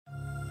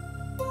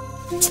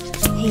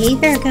Hey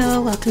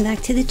Virgo, welcome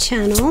back to the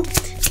channel.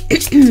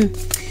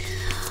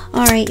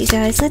 Alright you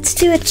guys, let's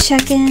do a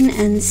check-in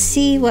and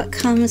see what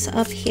comes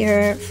up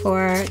here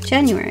for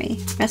January,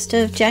 rest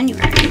of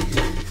January.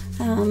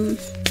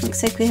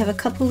 Looks like we have a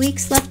couple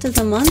weeks left of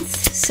the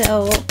month,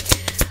 so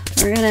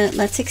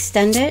let's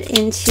extend it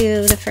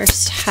into the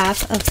first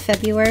half of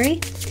February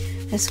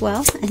as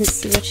well and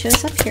see what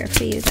shows up here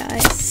for you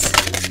guys.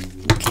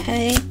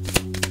 Okay.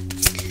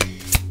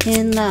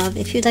 In love,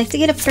 if you'd like to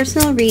get a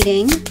personal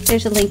reading,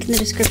 there's a link in the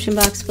description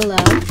box below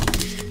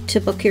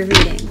to book your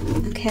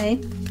reading. Okay,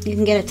 you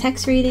can get a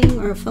text reading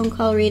or a phone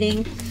call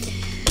reading.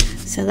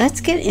 So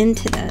let's get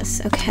into this.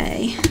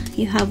 Okay,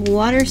 you have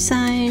water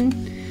sign,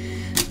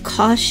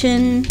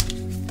 caution,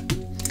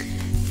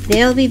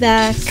 they'll be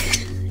back,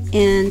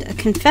 and a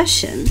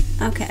confession.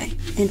 Okay,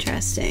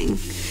 interesting.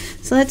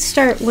 So let's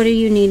start. What are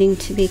you needing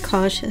to be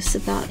cautious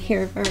about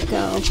here,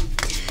 Virgo?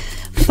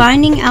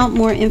 Finding out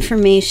more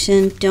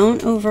information.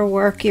 Don't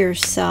overwork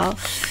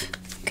yourself.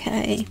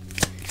 Okay.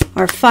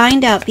 Or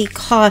find out. Be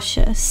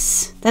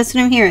cautious. That's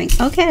what I'm hearing.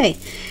 Okay.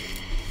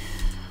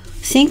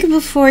 Think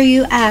before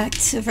you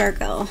act,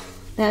 Virgo.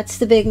 That's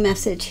the big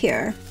message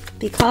here.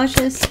 Be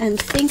cautious and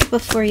think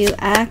before you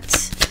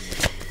act.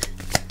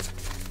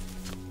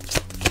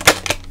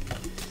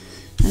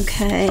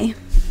 Okay.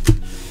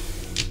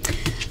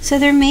 So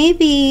there may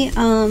be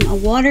a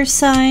water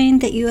sign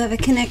that you have a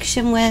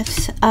connection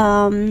with,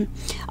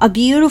 a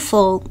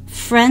beautiful,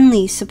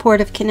 friendly,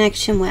 supportive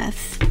connection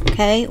with,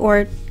 okay? Or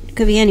it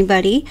could be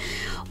anybody.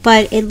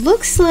 But it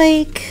looks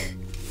like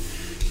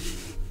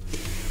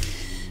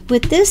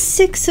with this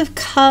Six of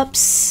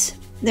Cups,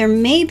 there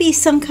may be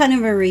some kind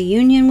of a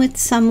reunion with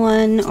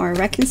someone or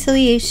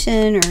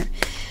reconciliation or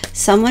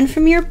someone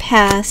from your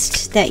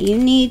past that you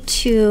need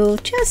to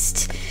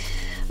just...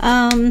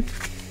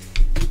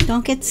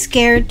 don't get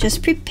scared,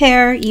 just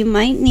prepare. You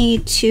might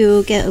need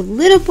to get a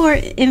little more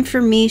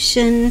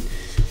information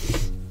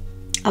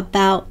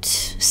about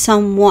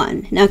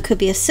someone. Now it could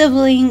be a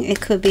sibling, it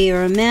could be a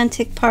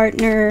romantic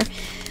partner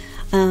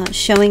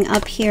showing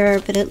up here,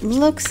 but it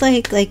looks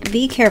like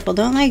be careful.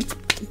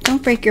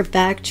 Don't break your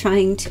back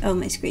trying to, oh,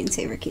 my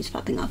screensaver keeps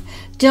popping off.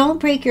 Don't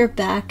break your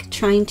back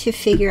trying to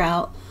figure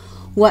out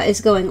what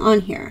is going on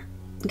here,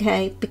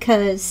 okay?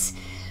 Because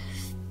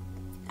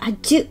I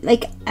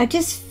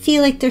just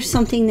feel like there's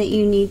something that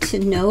you need to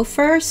know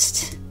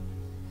first.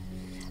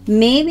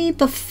 Maybe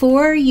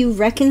before you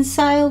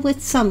reconcile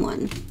with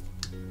someone.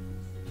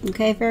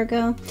 Okay,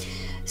 Virgo?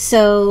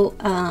 So,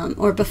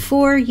 or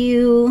before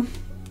you,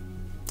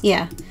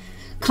 yeah,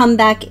 come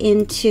back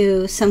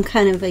into some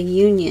kind of a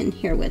union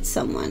here with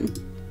someone.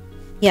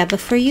 Yeah,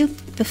 before you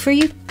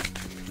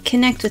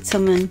connect with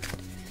someone.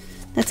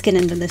 Let's get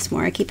into this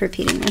more. I keep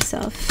repeating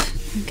myself.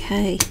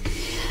 Okay.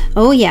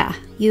 Oh yeah,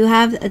 you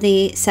have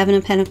the Seven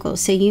of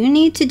Pentacles, so you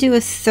need to do a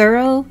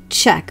thorough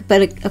check.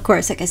 But of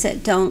course, like I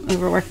said, don't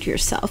overwork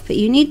yourself. But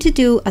you need to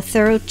do a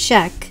thorough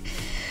check,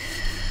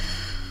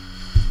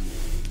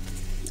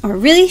 or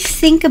really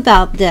think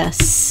about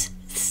this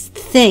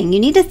thing. You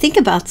need to think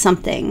about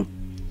something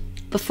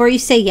before you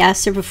say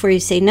yes or before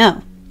you say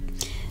no,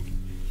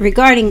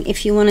 regarding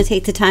if you want to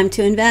take the time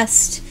to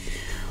invest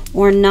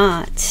or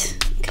not.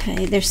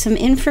 Okay, there's some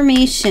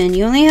information.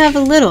 You only have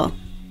a little.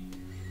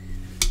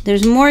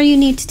 There's more you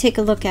need to take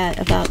a look at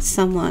about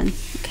someone.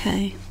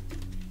 Okay.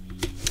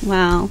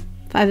 Wow.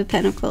 Five of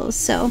Pentacles.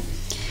 So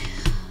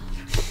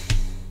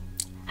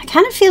I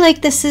kind of feel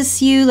like this is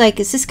you.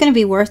 Like, is this going to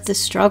be worth the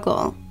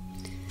struggle?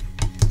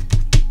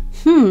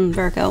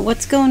 Virgo,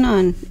 what's going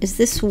on? Is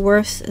this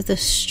worth the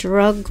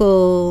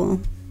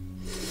struggle?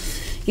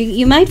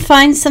 You might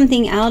find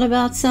something out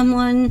about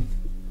someone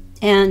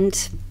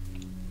and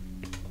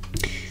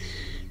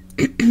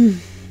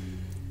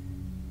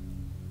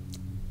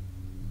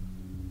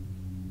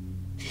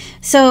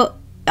so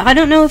I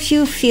don't know if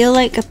you feel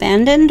like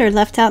abandoned or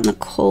left out in the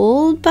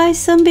cold by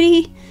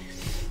somebody,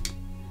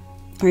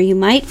 or you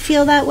might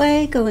feel that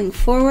way going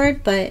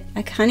forward, but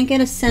I kind of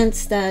get a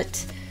sense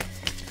that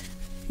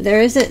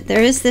there is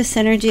this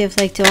energy of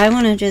like, do I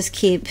want to just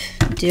keep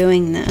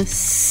doing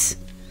this?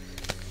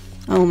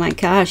 Oh my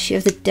gosh, you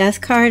have the Death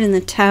card and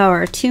the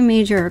Tower, two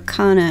major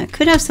arcana. It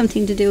could have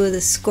something to do with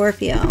a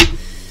Scorpio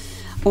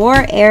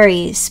or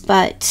Aries,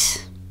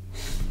 but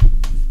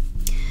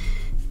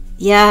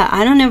yeah,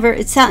 I don't know.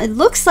 It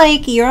looks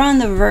like you're on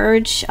the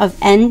verge of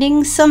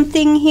ending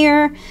something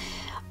here,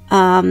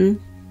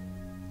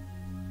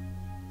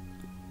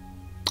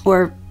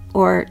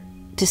 or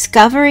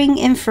discovering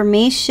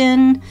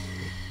information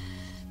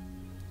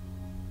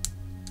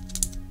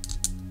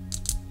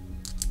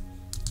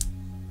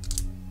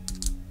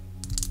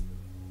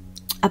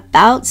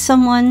about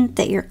someone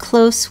that you're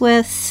close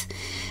with.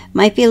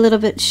 Might be a little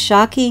bit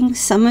shocking.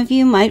 Some of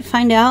you might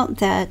find out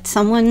that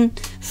someone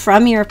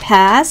from your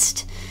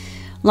past,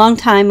 long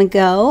time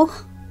ago,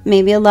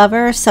 maybe a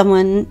lover or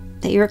someone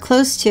that you're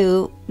close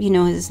to, you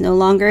know, is no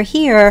longer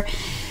here.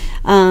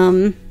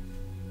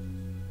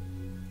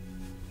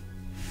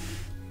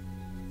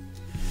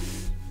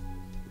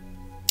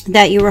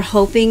 that you were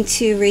hoping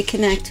to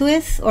reconnect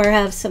with or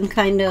have some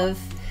kind of,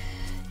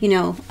 you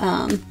know,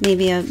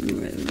 maybe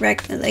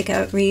like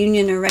a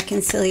reunion or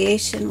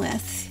reconciliation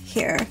with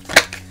here.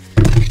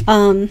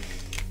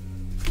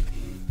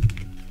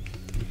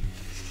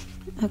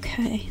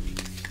 Okay.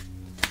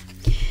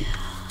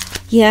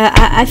 Yeah,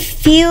 I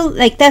feel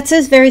like that's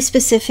a very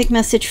specific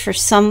message for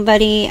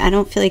somebody. I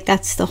don't feel like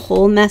that's the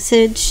whole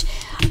message.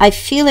 I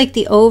feel like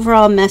the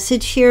overall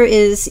message here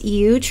is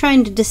you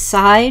trying to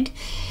decide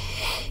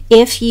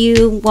if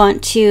you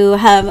want to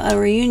have a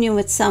reunion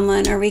with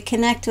someone or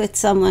reconnect with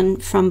someone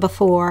from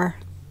before.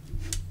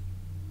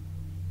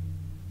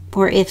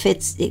 Or if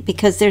it's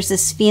because there's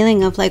this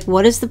feeling of like,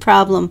 what is the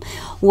problem?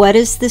 What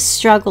is the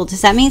struggle?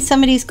 Does that mean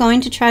somebody's going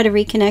to try to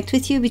reconnect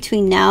with you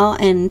between now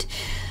and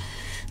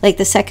like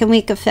the second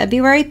week of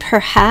February?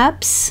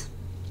 Perhaps.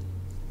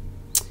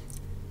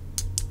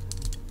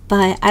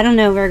 But I don't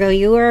know, Virgo,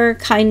 you were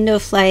kind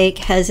of like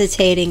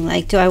hesitating,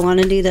 like, do I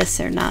want to do this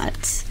or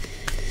not?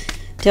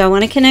 Do I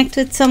want to connect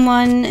with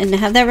someone and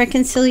have that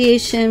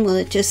reconciliation? Will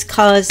it just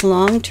cause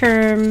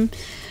long-term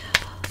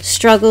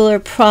struggle or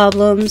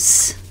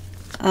problems?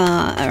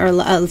 Or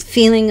a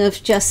feeling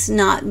of just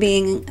not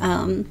being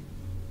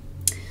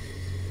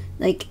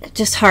like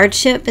just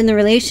hardship in the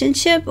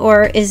relationship?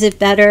 Or is it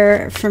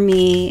better for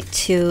me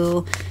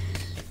to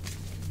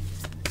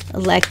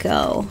let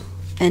go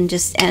and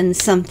just end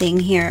something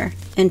here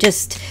and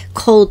just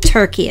cold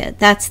turkey it?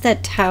 That's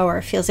that Tower.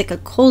 It feels like a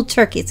cold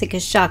turkey. It's like a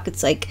shock.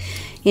 It's like,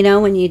 you know,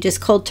 when you just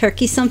cold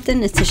turkey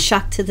something, it's a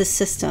shock to the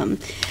system.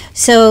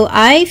 So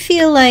I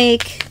feel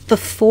like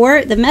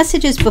before, the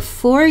message is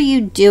before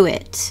you do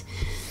it,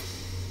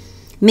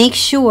 make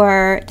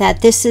sure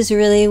that this is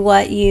really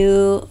what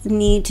you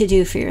need to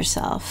do for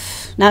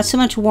yourself. Not so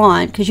much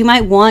want, because you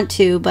might want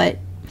to, but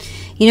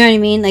you know what I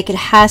mean? Like, it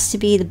has to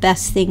be the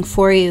best thing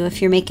for you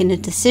if you're making a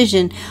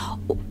decision.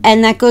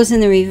 And that goes in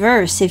the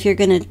reverse if you're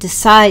going to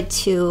decide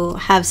to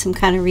have some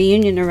kind of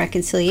reunion or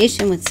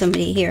reconciliation with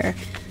somebody here.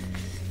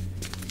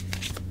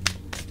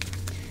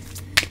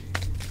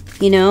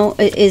 You know,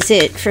 is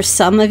it, for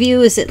some of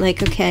you, is it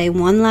like, okay,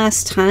 one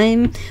last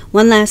time,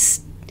 one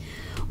last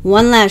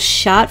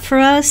shot for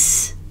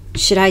us?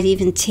 Should I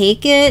even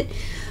take it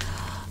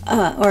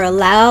or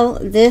allow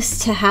this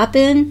to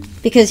happen?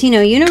 Because, you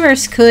know,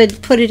 universe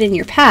could put it in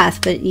your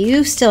path, but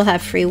you still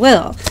have free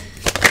will.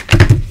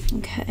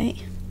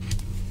 Okay.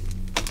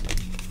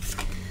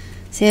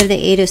 So you have the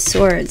Eight of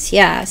Swords.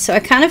 Yeah, so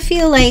I kind of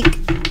feel like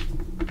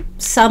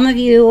some of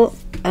you,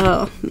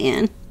 oh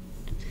man,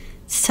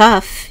 it's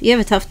tough. You have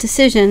a tough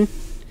decision.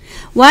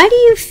 Why do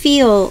you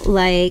feel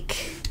like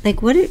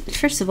what,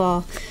 first of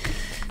all,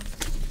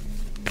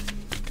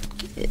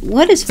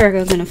 what is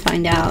Virgo going to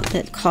find out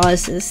that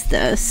causes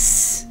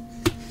this?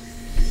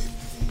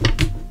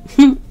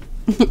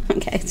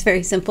 Okay, it's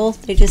very simple.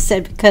 They just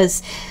said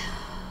because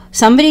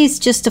somebody's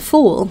just a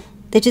fool.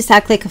 They just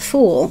act like a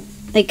fool.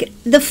 Like,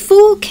 the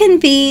fool can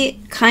be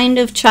kind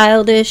of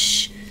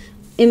childish,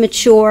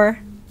 immature.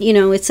 You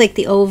know, it's like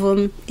the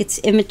ovum. It's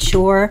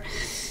immature,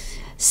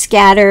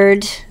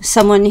 scattered,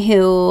 someone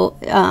who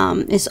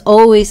is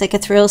always like a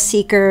thrill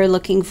seeker,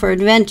 looking for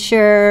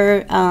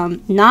adventure,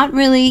 not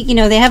really, you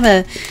know, they have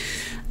a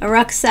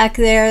rucksack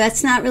there.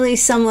 That's not really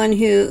someone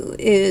who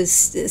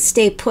is a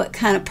stay put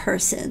kind of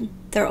person.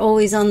 They're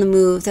always on the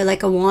move. They're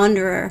like a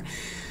wanderer,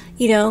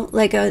 you know,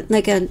 like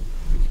a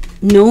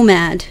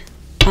nomad,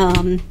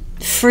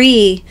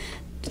 free.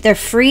 They're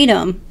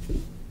freedom.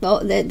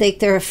 Well,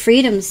 they're a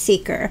freedom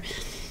seeker,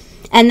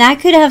 and that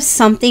could have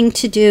something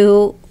to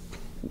do,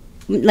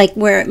 like,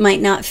 where it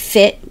might not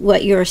fit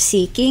what you're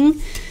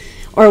seeking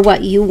or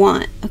what you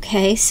want.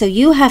 Okay, so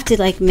you have to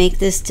like make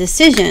this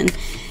decision,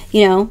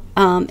 you know,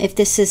 if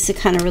this is the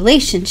kind of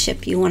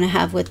relationship you want to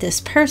have with this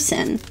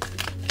person.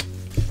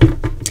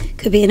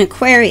 Could be an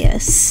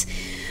Aquarius.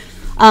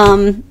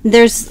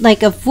 There's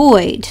like a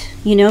void,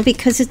 you know,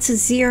 because it's a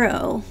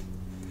 0.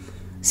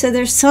 So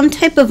there's some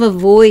type of a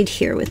void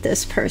here with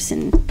this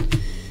person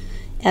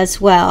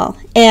as well.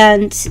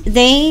 And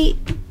they're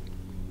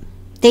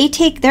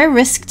a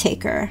risk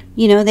taker.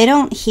 You know, they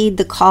don't heed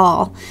the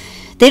call.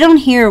 They don't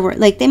hear,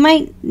 like, they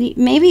might,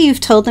 maybe you've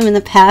told them in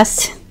the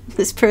past,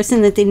 this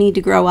person, that they need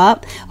to grow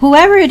up.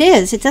 Whoever it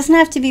is, it doesn't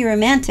have to be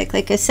romantic.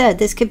 Like I said,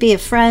 this could be a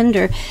friend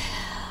or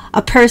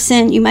a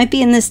person. You might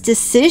be in this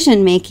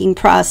decision-making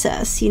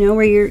process, you know,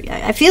 where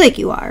I feel like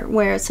you are,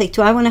 where it's like,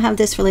 do I want to have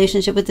this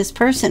relationship with this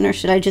person, or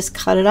should I just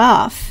cut it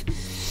off?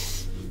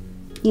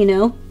 You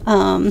know,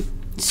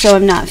 so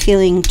I'm not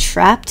feeling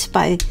trapped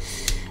by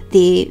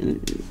the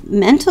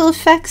mental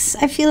effects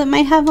I feel it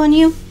might have on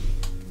you.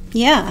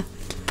 Yeah,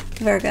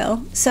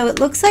 Virgo. So it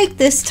looks like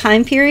this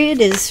time period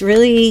is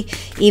really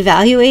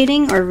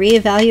evaluating or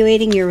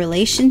reevaluating your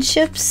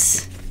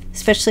relationships,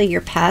 especially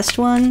your past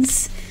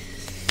ones.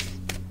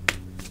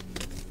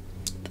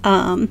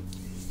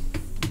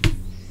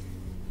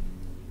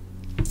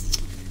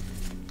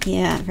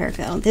 Yeah,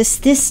 Virgo.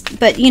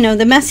 But you know,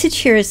 the message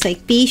here is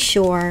like, be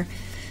sure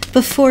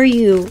before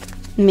you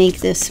make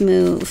this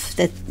move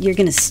that you're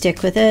going to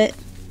stick with it.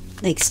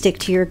 Like, stick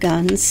to your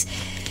guns.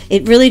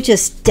 it really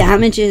just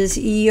damages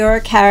your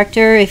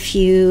character if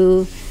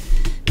you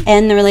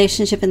end the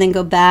relationship and then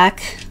go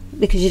back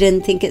because you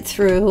didn't think it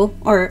through,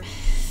 or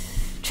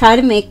try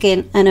to make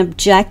an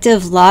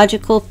objective,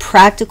 logical,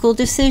 practical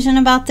decision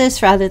about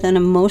this rather than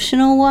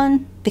emotional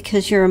one,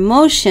 because your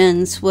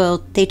emotions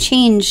they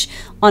change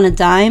on a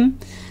dime.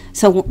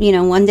 So, you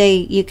know, one day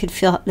you could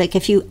feel like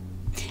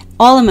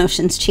all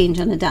emotions change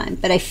on a dime,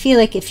 but I feel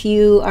like if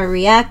you are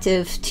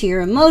reactive to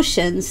your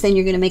emotions, then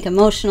you're going to make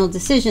emotional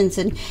decisions,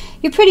 and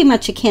you're pretty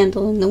much a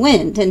candle in the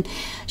wind. And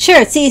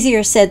sure, it's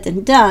easier said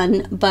than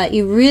done, but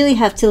you really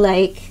have to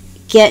like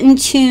get in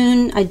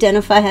tune,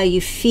 identify how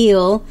you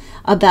feel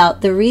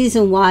about the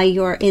reason why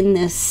you're in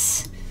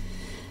this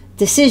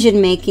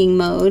decision-making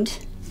mode,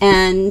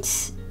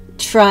 and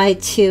try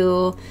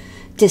to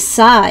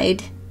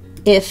decide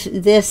if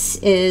this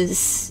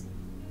is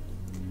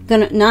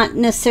going to not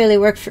necessarily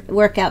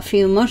work out for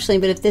you emotionally,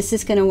 but if this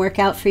is going to work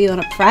out for you on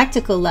a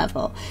practical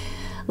level.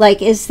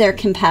 Like, is there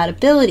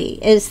compatibility?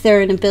 Is there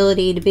an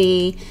ability to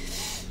be,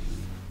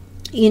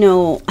 you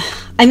know,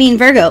 I mean,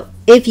 Virgo,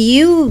 if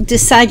you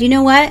decide, you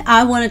know what,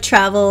 I want to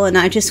travel and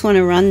I just want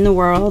to run the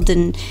world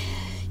and,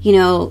 you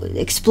know,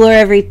 explore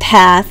every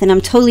path, and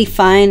I'm totally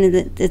fine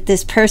that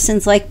this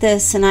person's like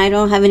this, and I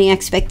don't have any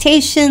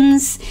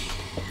expectations,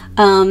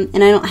 and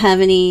I don't have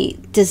any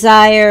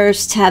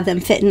desires to have them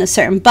fit in a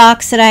certain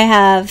box that I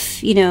have,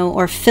 you know,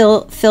 or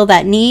fill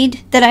that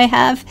need that I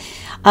have,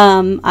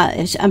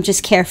 I'm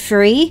just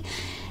carefree,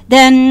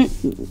 then,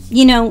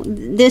 you know,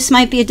 this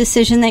might be a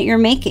decision that you're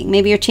making.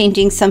 Maybe you're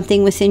changing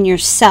something within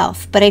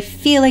yourself. But I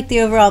feel like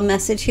the overall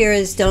message here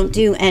is don't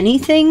do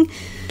anything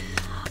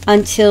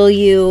until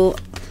you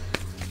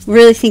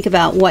really think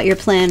about what your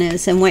plan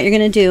is and what you're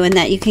going to do, and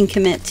that you can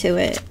commit to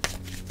it.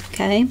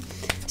 Okay?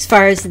 As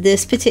far as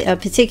this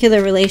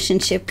particular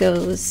relationship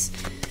goes.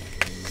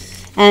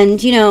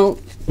 And, you know,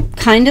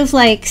 kind of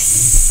like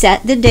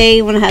set the day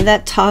you want to have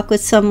that talk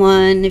with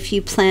someone, if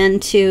you plan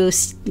to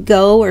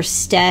go or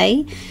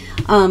stay,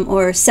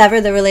 or sever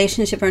the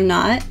relationship or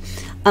not.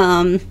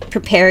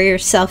 Prepare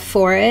yourself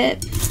for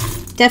it.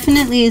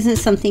 Definitely isn't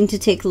something to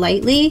take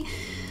lightly.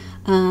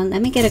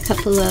 Let me get a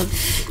couple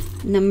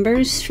of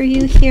numbers for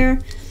you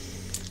here.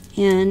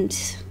 And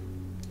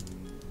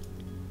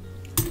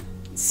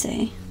let's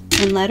see.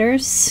 And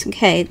letters.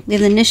 Okay, we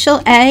have the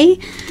initial A.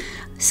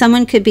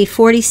 Someone could be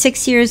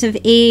 46 years of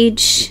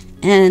age,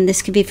 and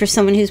this could be for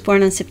someone who's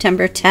born on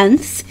September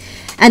 10th.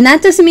 And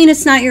that doesn't mean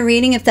it's not your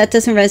reading if that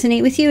doesn't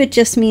resonate with you. It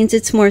just means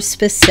it's more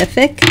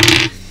specific.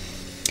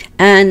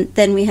 And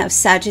then we have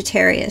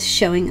Sagittarius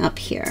showing up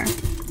here.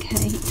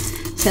 Okay,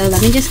 so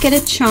let me just get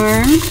a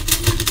charm.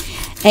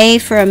 A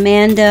for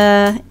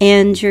Amanda,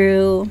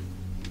 Andrew,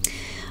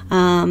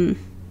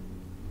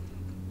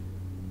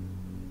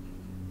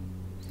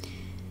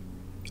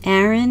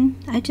 Aaron,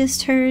 I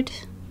just heard.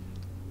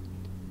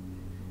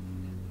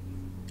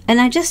 And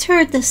I just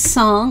heard this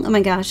song. Oh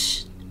my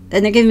gosh.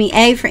 And they're giving me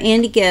A for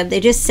Andy Gibb. They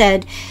just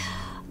said,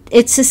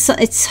 it's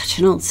such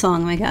an old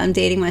song. Oh my God, I'm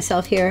dating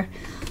myself here.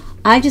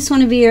 I just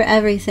want to be your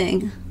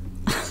everything.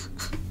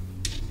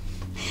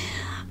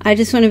 I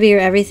just want to be your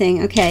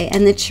everything. Okay,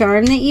 and the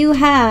charm that you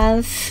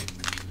have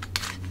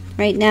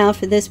right now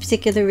for this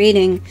particular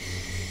reading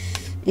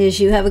is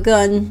you have a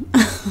gun.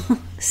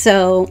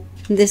 So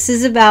this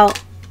is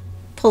about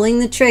pulling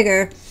the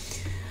trigger,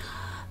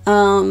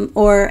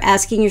 or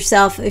asking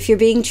yourself if you're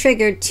being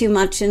triggered too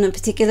much in a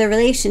particular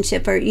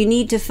relationship, or you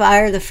need to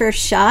fire the first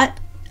shot,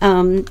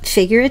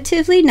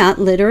 figuratively, not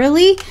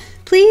literally,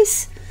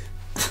 please.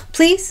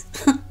 Please,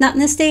 not in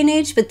this day and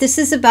age. But this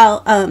is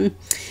about,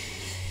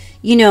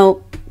 you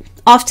know,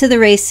 off to the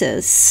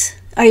races.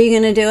 Are you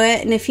going to do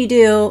it? And if you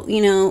do,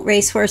 you know,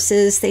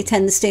 racehorses, they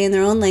tend to stay in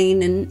their own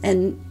lane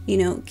and you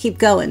know, keep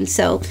going.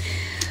 So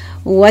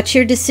what's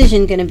your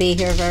decision going to be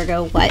here,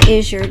 Virgo? What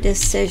is your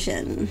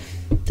decision?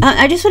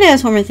 I just want to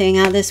ask one more thing,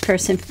 how this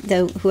person,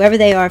 whoever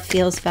they are,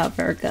 feels about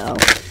Virgo.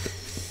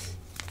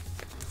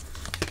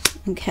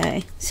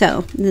 Okay,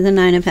 so the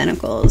Nine of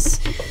Pentacles.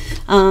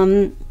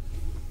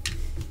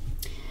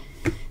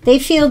 They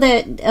feel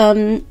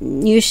that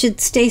you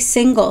should stay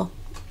single.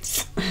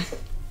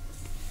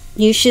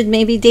 You should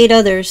maybe date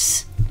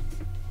others.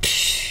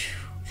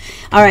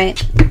 All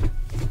right.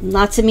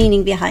 Lots of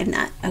meaning behind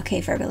that. Okay,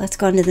 Virgo, let's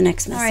go on to the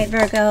next message. All right,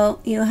 Virgo,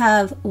 you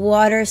have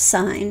water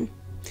sign.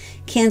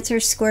 Cancer,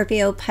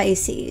 Scorpio,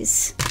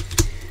 Pisces.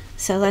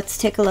 So let's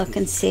take a look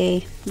and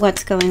see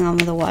what's going on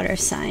with the water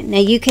sign. Now,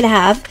 you could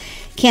have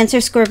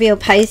Cancer, Scorpio,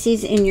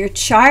 Pisces in your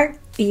chart.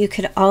 You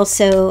could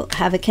also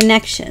have a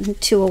connection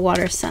to a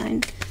water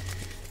sign.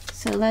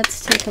 So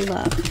let's take a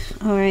look.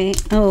 All right.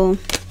 Oh.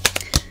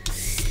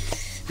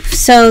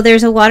 So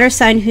there's a water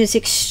sign who's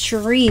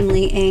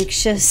extremely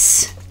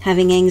anxious,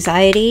 having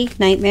anxiety,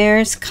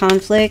 nightmares,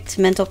 conflict,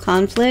 mental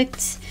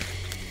conflict.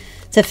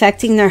 It's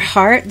affecting their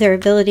heart, their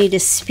ability to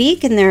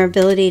speak, and their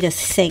ability to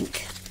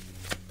think.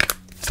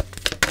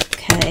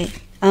 Okay.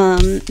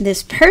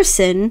 This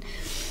person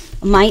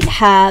might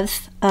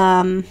have,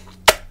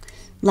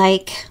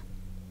 like,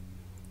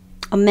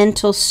 a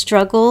mental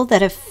struggle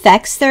that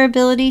affects their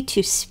ability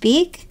to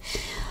speak.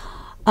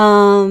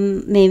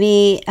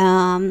 Maybe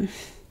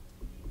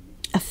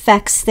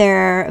affects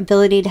their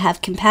ability to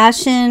have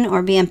compassion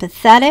or be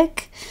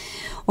empathetic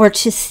or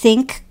to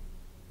think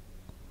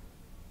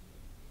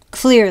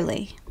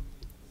clearly.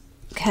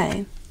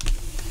 Okay.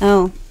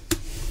 Oh,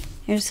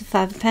 here's the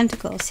Five of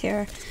Pentacles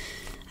here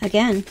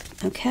again.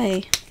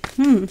 Okay.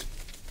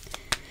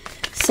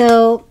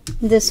 So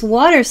this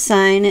water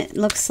sign, it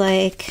looks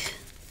like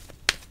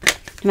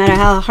no matter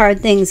how hard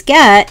things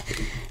get,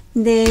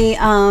 they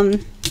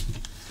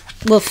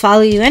will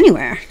follow you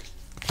anywhere,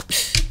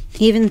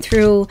 even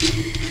through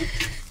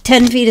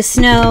 10 feet of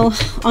snow,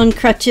 on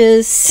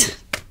crutches,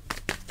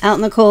 out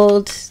in the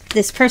cold.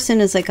 This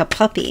person is like a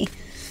puppy.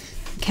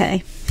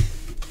 Okay.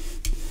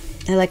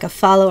 They're like a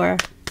follower.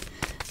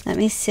 Let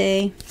me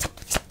see.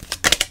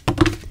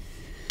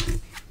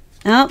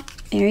 Oh,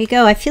 there you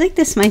go. I feel like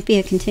this might be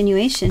a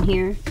continuation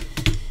here.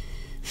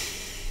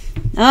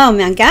 Oh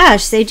my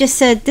gosh, they just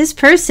said this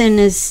person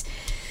is,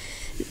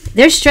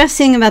 they're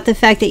stressing about the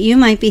fact that you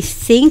might be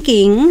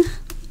thinking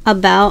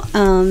about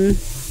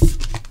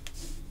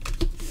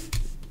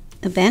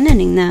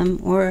abandoning them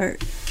or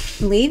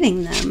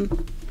leaving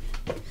them.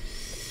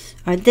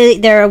 Or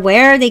they're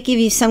aware, they give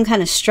you some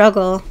kind of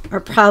struggle or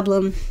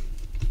problem.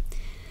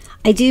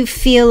 I do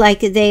feel like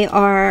they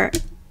are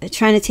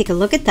trying to take a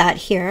look at that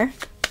here.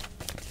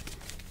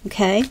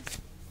 Okay.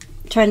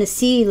 Trying to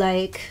see,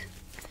 like,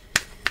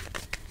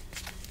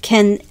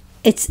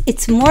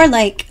 it's more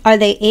like, are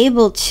they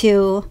able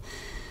to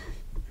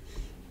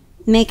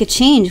make a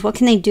change? What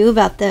can they do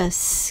about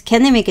this?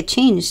 Can they make a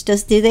change? Are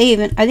they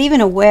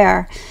even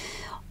aware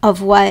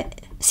of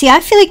what? See, I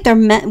feel like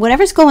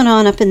whatever's going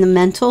on up in the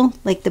mental,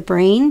 like the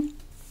brain,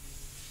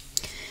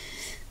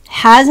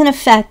 has an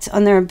effect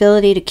on their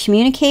ability to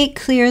communicate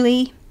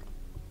clearly,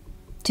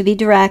 to be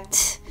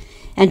direct,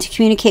 and to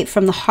communicate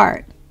from the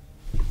heart.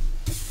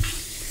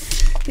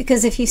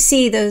 Because if you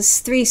see those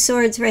 3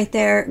 swords right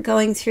there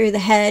going through the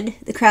head,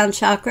 the crown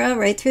chakra,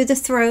 right through the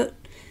throat,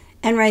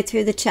 and right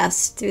through the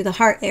chest, through the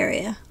heart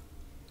area.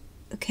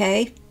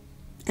 Okay?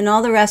 And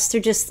all the rest are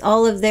just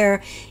all of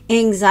their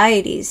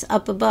anxieties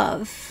up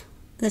above.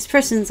 This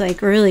person's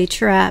like really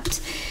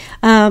trapped.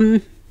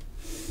 Tell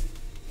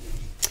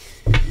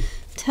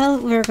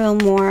Virgo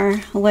more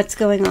what's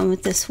going on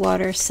with this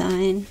water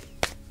sign.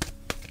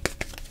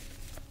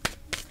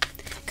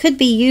 Could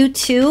be you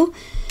too.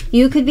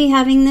 You could be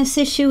having this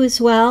issue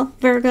as well,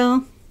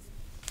 Virgo.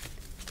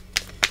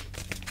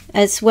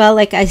 As well,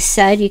 like I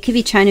said, you could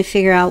be trying to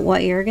figure out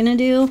what you're going to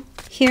do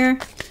here.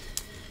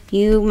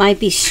 You might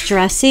be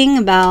stressing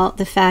about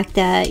the fact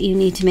that you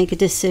need to make a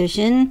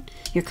decision.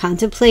 You're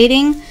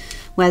contemplating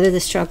whether the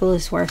struggle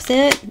is worth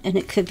it, and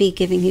it could be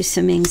giving you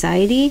some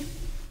anxiety.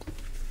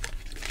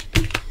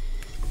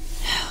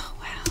 Oh,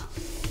 wow.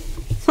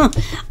 Huh.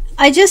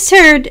 I just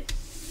heard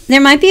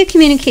there might be a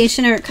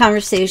communication or a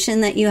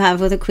conversation that you have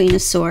with a Queen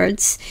of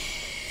Swords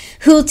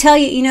who will tell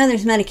you, you know,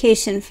 there's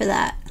medication for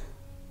that.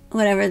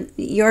 Whatever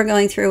you're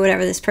going through,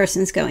 whatever this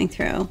person's going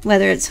through,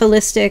 whether it's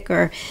holistic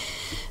or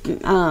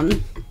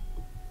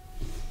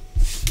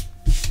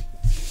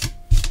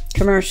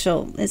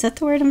commercial. Is that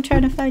the word I'm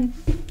trying to find?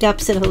 The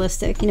opposite of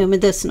holistic, you know,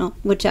 medicinal,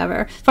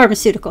 whichever,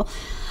 pharmaceutical.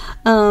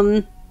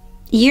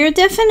 You're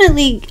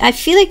definitely, I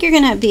feel like you're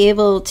going to be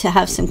able to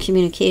have some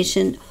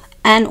communication,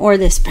 and or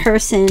this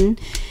person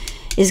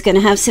is going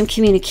to have some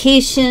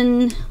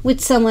communication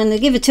with someone to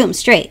give it to them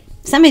straight.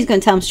 Somebody's going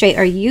to tell them straight,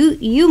 or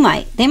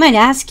they might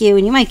ask you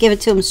and you might give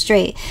it to them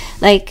straight.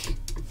 Like,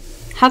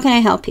 how can I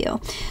help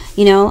you?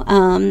 You know,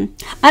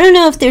 I don't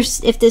know if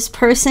this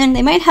person,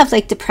 they might have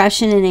like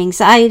depression and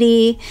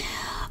anxiety.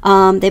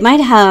 They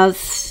might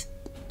have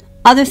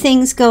other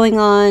things going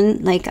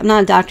on. Like, I'm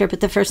not a doctor,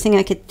 but the first thing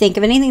I could think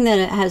of, anything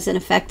that has an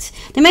effect,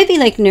 they might be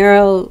like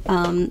neuro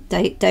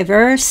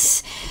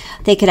diverse.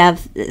 They could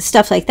have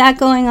stuff like that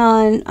going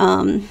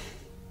on.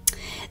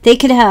 They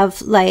could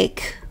have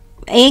like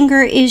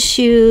anger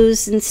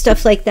issues and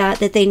stuff like that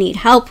they need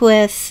help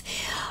with.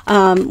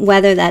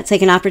 Whether that's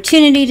like an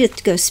opportunity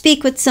to go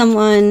speak with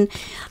someone,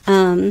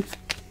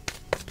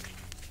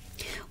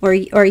 or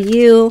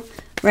you,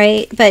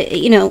 right? But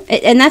you know,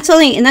 and that's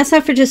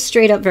not for just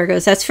straight up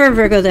Virgos. That's for a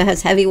Virgo that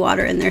has heavy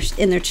water in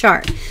their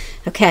chart.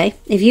 Okay,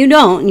 if you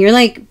don't, and you're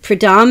like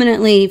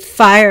predominantly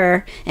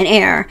fire and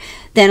air,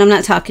 then I'm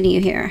not talking to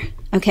you here.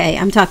 Okay,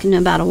 I'm talking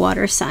about a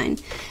water sign.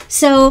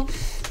 So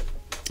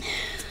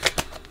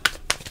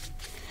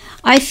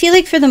I feel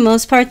like for the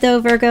most part though,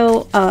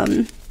 Virgo,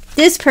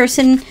 this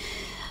person,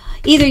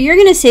 either you're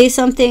going to say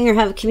something or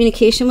have a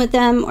communication with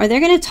them, or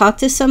they're going to talk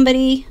to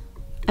somebody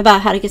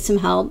about how to get some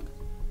help.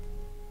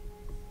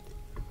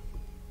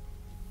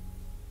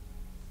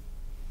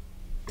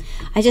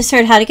 I just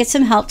heard how to get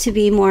some help to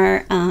be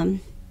more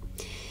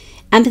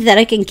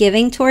empathetic and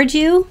giving towards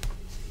you.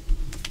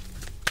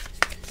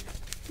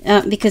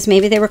 Because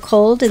maybe they were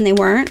cold and they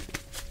weren't,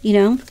 you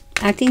know,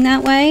 acting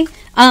that way.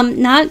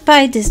 Not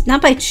by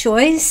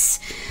choice,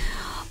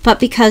 but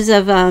because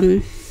of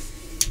a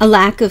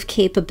lack of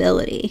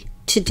capability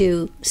to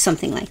do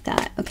something like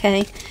that,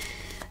 okay?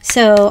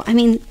 So, I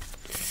mean,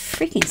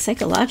 freaking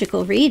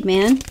psychological read,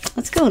 man.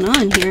 What's going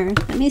on here?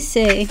 Let me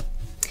see.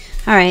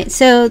 All right,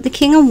 so the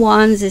King of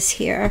Wands is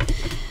here.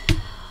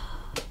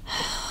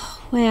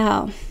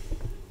 Wow.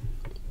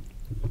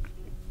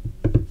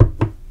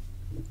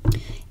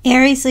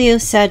 Aries, Leo,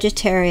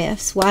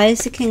 Sagittarius. Why is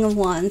the King of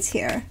Wands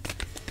here?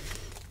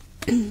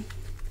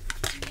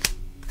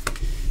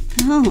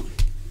 Oh,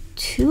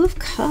 Two of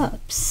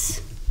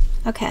Cups.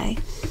 Okay.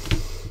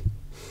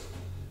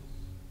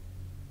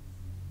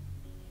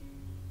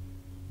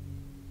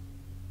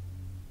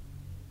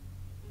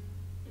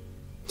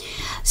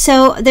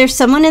 So there's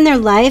someone in their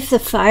life, the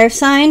fire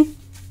sign,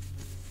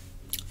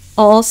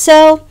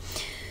 also,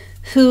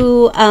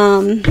 who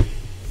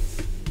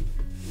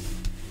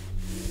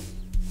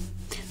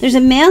there's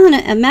a male and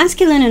a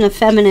masculine and a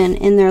feminine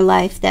in their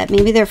life that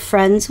maybe they're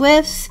friends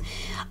with.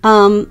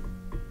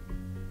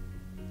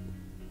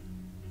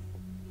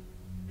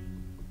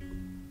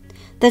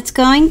 That's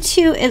going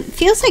to, it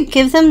feels like,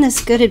 give them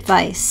this good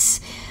advice.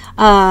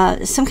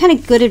 Some kind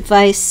of good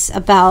advice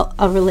about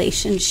a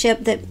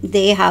relationship that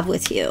they have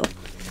with you.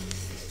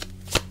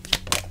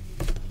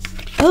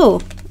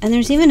 Oh, and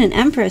there's even an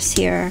Empress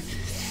here.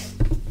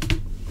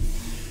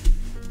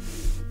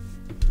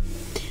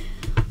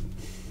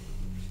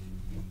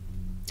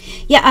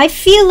 Yeah, I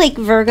feel like,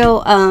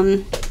 Virgo,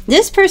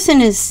 this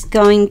person is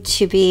going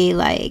to be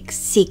like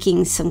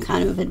seeking some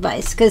kind of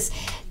advice, because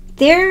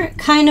they're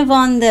kind of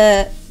on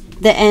the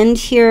end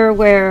here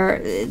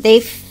where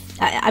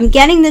I'm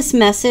getting this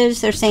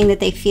message. They're saying that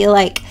they feel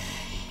like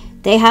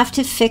they have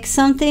to fix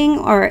something,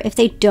 or if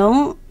they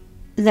don't,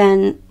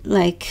 then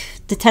like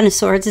the Ten of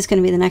Swords is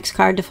going to be the next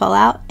card to fall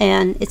out,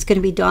 and it's going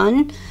to be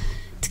done.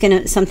 It's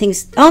going to,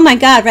 something's, oh my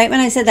God, right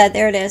when I said that,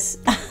 there it is.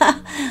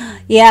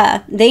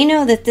 Yeah, they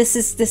know that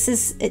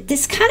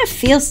this kind of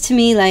feels to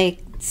me like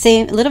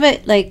a little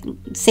bit like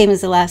same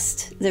as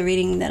the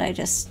reading that I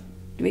just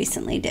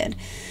recently did.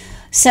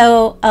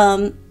 So,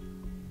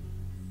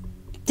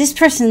 this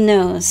person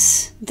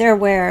knows, they're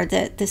aware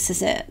that this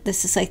is it.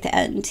 This is like the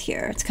end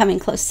here. It's coming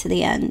close to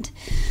the end.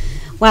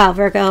 Wow,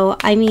 Virgo,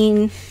 I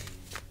mean,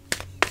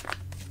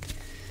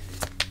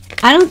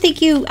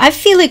 I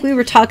feel like we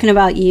were talking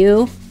about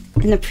you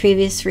in the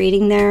previous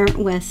reading there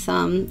with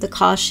the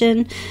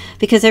caution,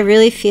 because I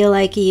really feel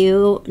like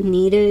you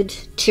needed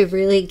to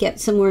really get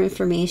some more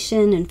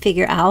information and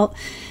figure out.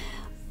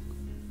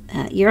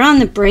 You're on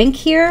the brink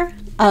here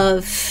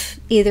of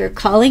either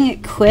calling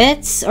it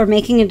quits or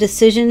making a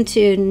decision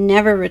to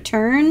never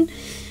return,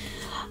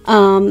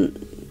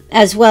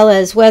 as well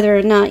as whether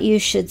or not you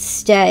should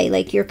stay.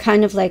 Like, you're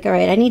kind of like, all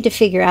right, I need to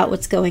figure out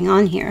what's going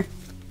on here.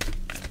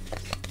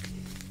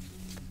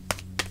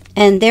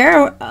 And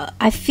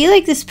I feel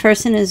like this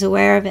person is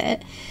aware of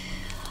it.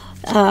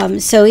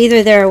 So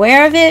either they're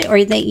aware of it,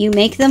 or that you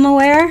make them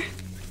aware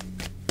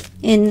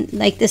in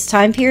like this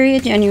time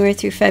period, January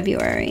through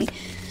February.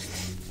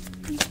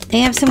 They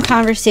have some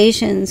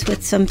conversations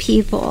with some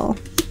people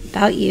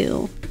about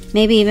you,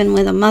 maybe even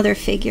with a mother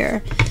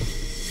figure,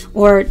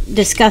 or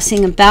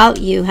discussing about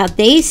you, how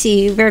they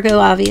see you. Virgo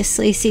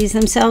obviously sees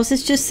themselves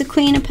as just the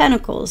Queen of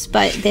Pentacles,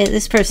 but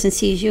this person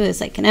sees you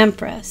as like an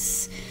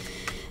Empress.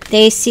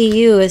 They see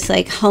you as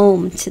like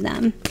home to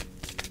them.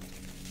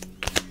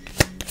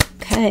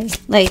 Okay,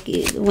 like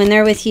when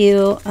they're with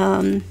you,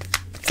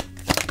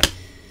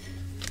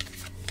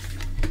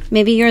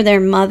 maybe you're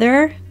their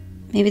mother.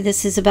 Maybe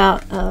this is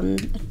about,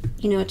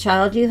 you know, a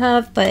child you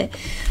have, but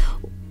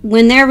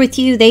when they're with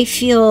you, they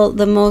feel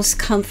the most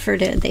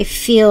comforted. They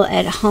feel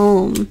at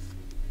home.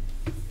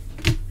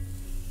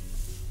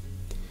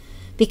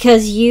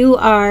 Because you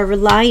are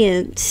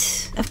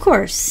reliant, of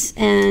course,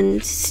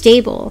 and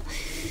stable.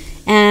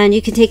 And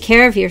you can take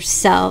care of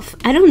yourself.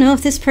 I don't know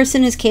if this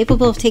person is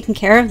capable of taking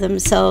care of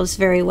themselves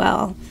very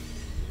well.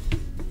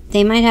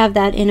 They might have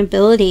that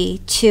inability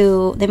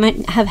to, they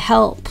might have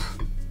help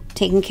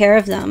taking care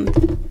of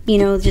them. You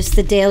know, just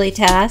the daily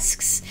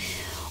tasks.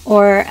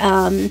 Or,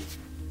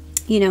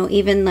 you know,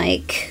 even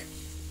like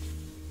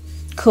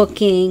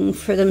cooking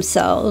for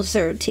themselves.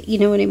 Or, you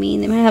know what I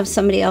mean? They might have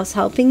somebody else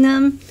helping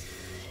them.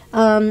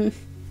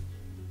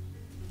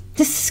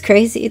 This is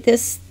crazy.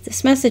 This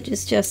message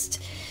is just...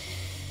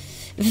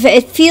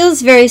 It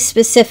feels very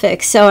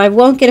specific, so I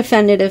won't get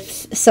offended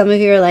if some of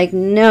you are like,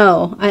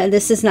 no,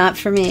 this is not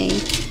for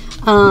me.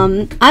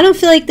 I don't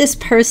feel like this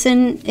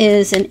person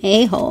is an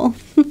a-hole.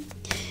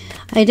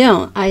 I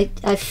don't.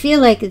 I feel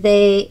like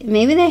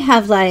maybe they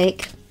have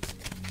like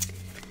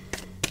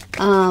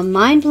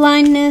mind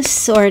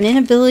blindness or an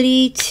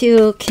inability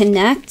to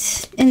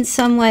connect in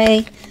some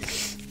way.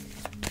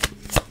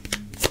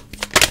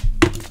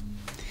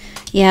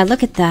 Yeah,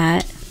 look at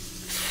that.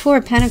 Four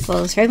of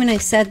Pentacles, right when I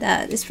said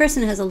that. This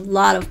person has a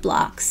lot of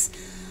blocks.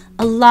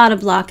 A lot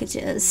of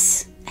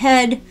blockages.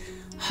 Head,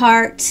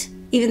 heart,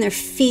 even their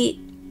feet,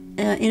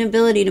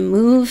 inability to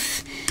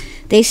move.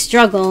 They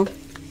struggle.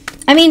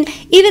 I mean,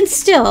 even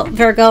still,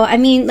 Virgo, I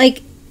mean,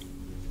 like,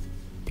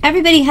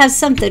 everybody has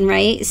something,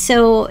 right?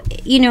 So,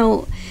 you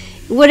know,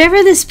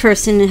 whatever this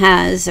person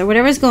has or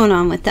whatever's going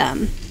on with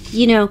them,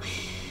 you know,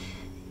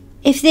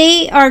 if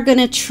they are going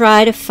to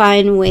try to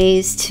find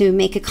ways to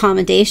make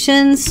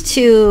accommodations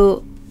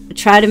to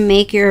try to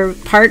make your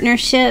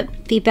partnership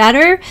be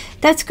better,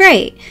 that's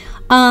great.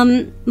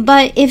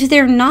 But if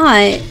they're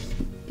not,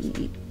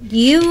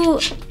 you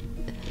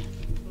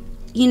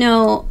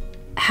know,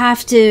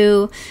 have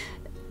to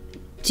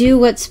do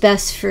what's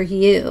best for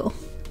you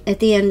at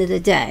the end of the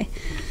day.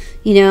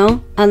 You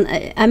know,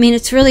 I mean,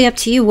 it's really up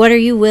to you. What are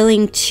you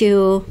willing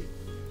to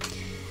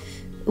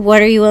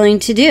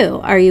do?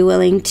 Are you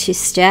willing to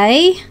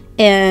stay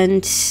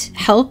and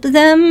help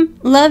them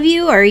love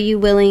you? Or are you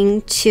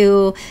willing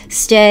to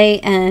stay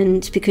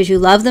and because you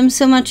love them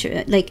so much,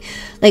 like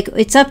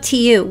it's up to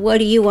you. What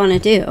do you want to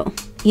do?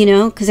 You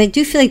know, because I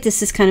do feel like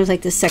this is kind of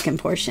like the second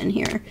portion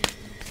here.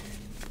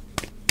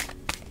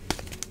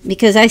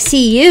 Because I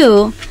see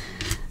you,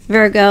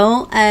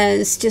 Virgo,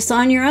 as just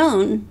on your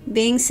own,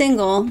 being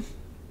single,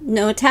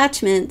 no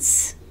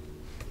attachments.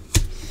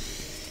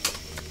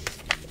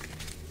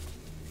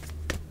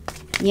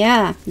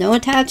 Yeah, no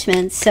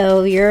attachments.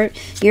 So you're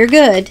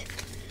good.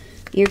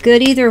 You're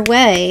good either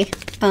way.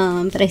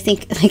 But I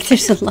think like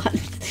there's a lot.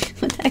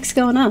 What the heck's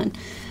going on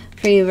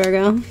for you,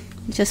 Virgo?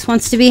 Just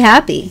wants to be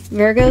happy.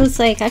 Virgo's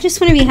like, I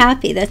just want to be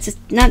happy. That's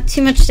not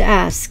too much to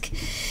ask.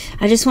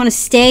 I just want to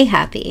stay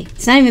happy.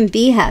 It's not even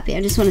be happy.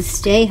 I just want to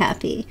stay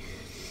happy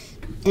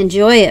and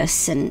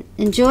joyous and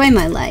enjoy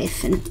my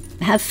life and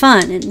have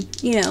fun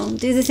and, you know,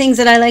 do the things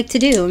that I like to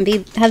do and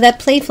have that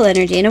playful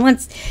energy. And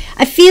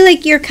I feel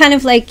like you're kind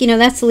of like, you know,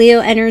 that's Leo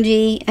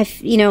energy.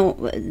 You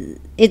know,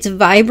 it's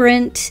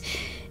vibrant.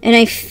 And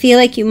I feel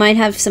like you might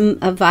have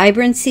a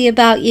vibrancy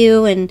about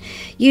you, and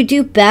you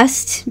do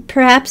best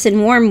perhaps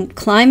in warm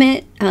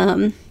climate.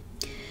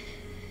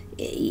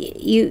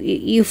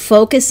 You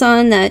focus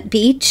on that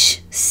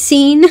beach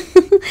scene,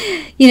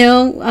 you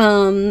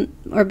know,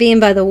 or being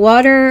by the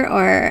water,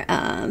 or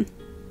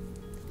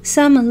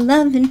summer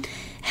loving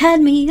had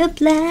me up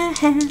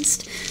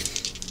last.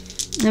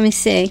 Let me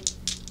see.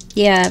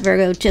 Yeah,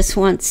 Virgo just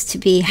wants to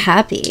be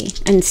happy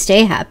and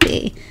stay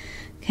happy.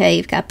 Okay,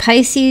 you've got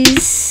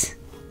Pisces,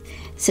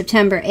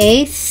 September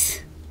 8th.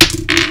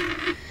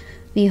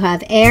 You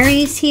have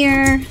Aries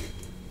here.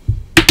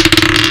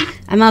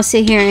 I'm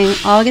also hearing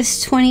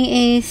August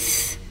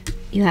 28th.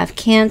 You have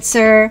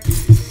Cancer.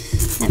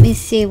 Let me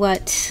see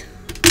what...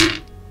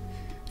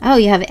 Oh,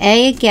 you have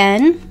A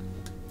again.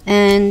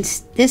 And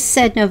this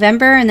said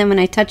November, and then when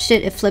I touched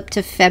it, it flipped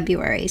to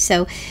February.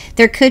 So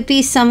there could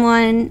be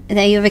someone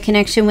that you have a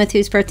connection with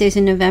whose birthday is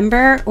in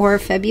November or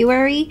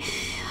February.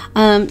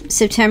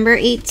 September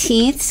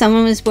 18th.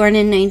 Someone was born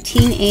in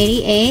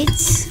 1988.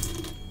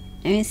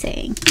 Let me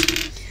see.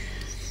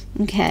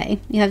 Okay.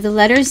 You have the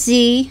letter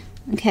Z.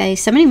 Okay,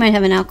 somebody might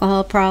have an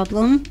alcohol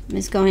problem,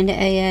 is going to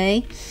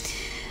AA.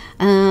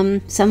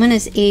 Someone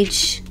is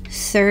age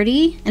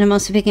 30, and I'm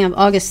also picking up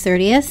August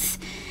 30th.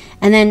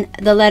 And then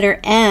the letter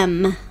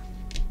M.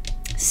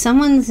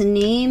 Someone's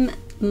name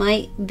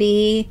might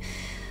be,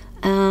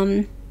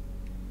 I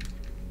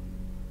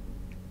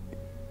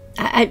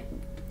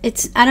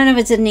don't know if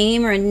it's a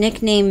name or a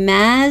nickname,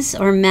 Maz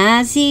or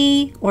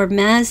Mazzy or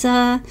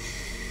Mazza.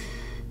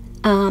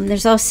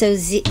 There's also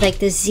Z, like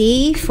the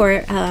Z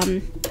for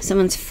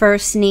someone's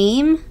first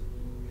name.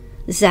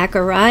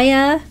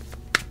 Zachariah,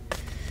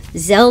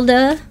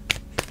 Zelda.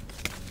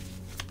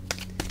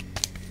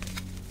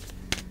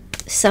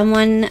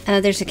 Someone,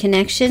 there's a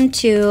connection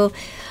to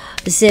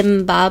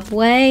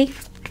Zimbabwe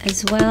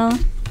as well.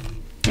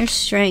 There's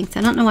strength.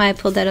 I don't know why I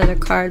pulled that other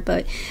card,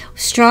 but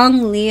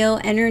strong Leo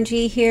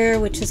energy here,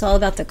 which is all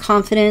about the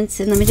confidence.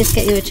 And let me just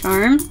get you a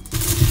charm.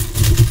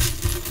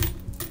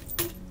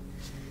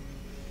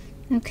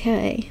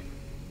 Okay,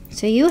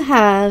 so you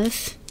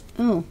have,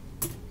 oh,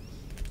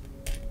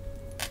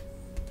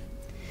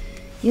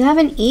 you have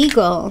an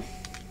eagle.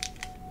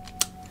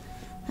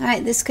 All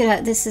right, this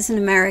is an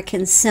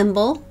American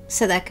symbol,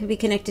 so that could be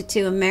connected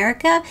to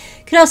America.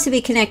 Could also be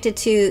connected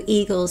to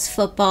Eagles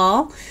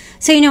football.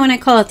 So, you know, when I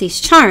call out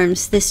these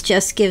charms, this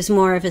just gives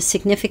more of a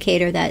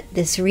significator that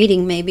this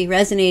reading may be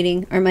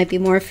resonating or might be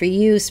more for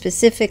you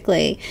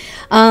specifically.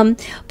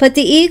 But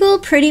the eagle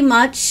pretty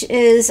much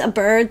is a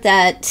bird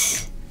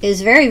that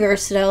is very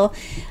versatile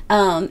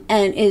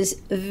and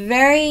is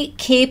very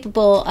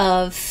capable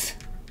of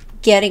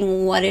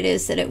getting what it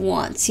is that it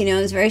wants. You know,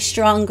 it's very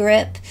strong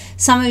grip.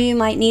 Some of you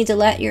might need to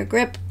let your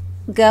grip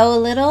go a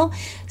little.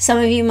 Some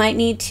of you might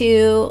need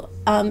to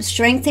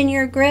strengthen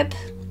your grip.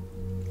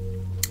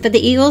 But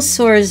the eagle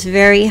soars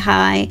very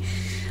high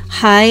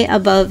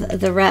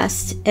above the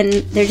rest. And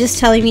they're just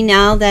telling me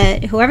now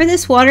that whoever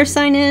this water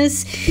sign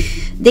is,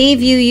 they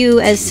view you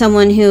as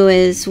someone who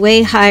is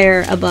way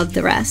higher above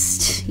the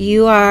rest.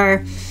 You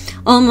are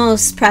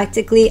almost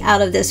practically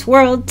out of this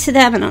world to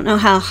them. I don't know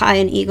how high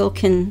an eagle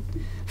can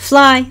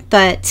fly,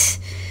 but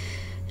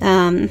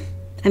I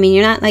mean,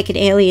 you're not like an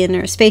alien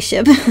or a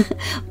spaceship,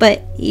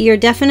 but you're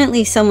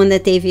definitely someone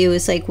that they view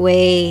as like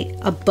way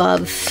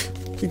above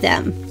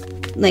them,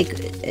 like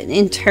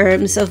in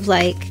terms of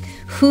like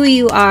who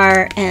you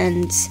are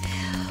and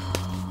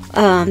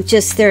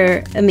just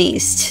they're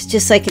amazed,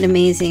 just like an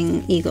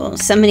amazing eagle.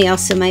 Somebody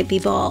also might be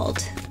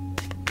bald.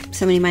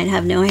 Somebody might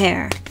have no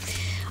hair.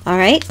 All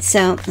right,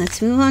 so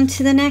let's move on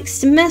to the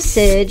next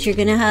message. You're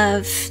gonna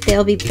have,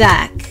 they'll be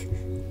back.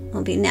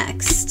 I'll be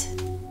next.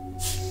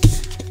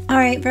 All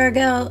right,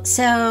 Virgo,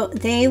 so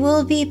they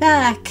will be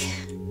back.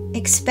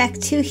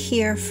 Expect to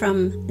hear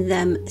from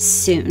them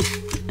soon.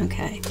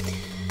 Okay.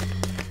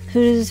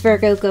 Who's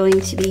Virgo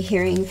going to be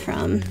hearing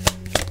from?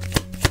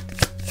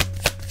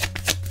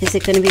 Is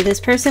it going to be this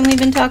person we've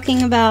been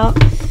talking about?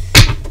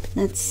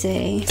 Let's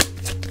see.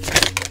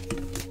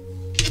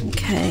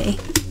 Okay.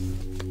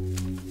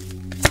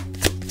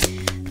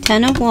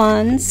 10 of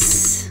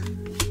Wands.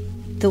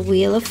 The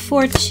Wheel of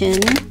Fortune.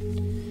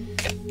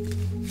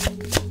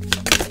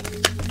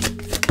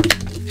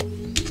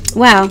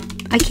 Wow.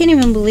 I can't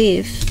even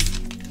believe.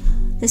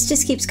 This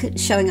just keeps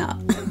showing up.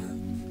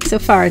 So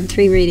far in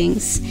 3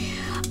 readings.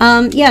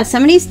 Yeah,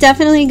 somebody's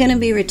definitely going to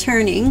be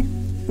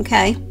returning.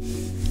 Okay.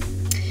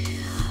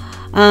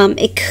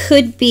 It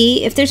could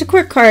be, if there's a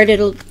court card,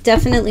 it'll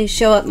definitely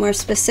show up more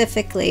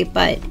specifically,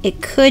 but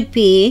it could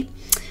be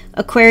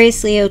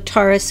Aquarius, Leo,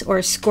 Taurus,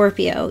 or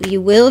Scorpio.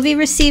 You will be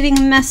receiving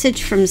a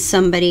message from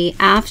somebody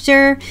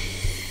after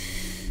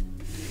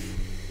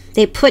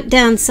they put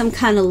down some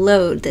kind of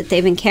load that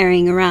they've been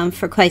carrying around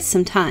for quite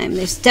some time.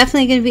 There's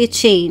definitely going to be a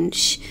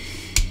change.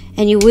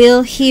 And you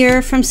will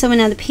hear from someone.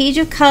 Now, the Page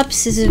of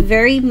Cups is a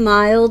very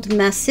mild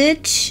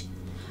message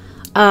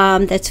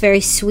that's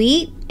very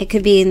sweet. It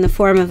could be in the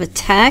form of a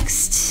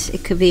text.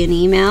 It could be an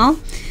email.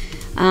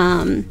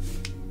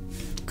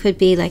 Could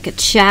be like a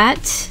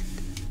chat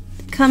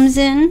that comes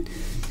in.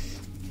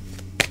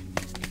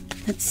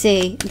 Let's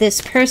see.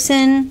 This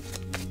person...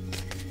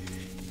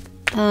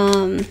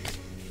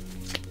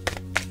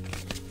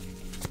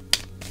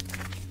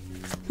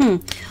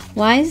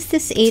 Why is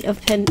this 7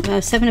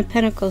 of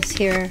Pentacles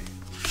here?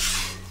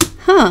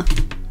 Huh.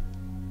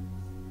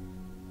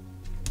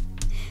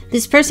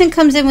 This person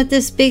comes in with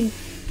this big...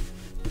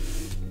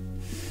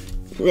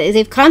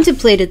 They've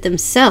contemplated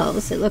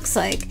themselves, it looks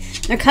like.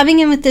 They're coming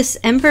in with this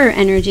Emperor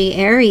energy,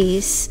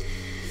 Aries.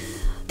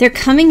 They're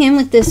coming in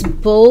with this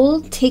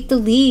bold, take the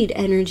lead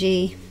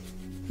energy.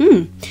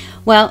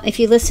 Well, if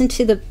you listen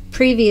to the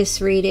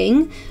previous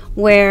reading,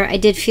 where I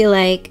did feel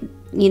like,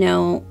 you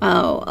know,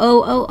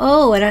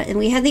 and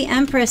we had the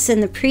Empress in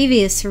the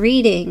previous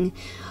reading,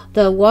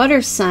 the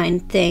water sign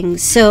thing.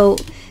 So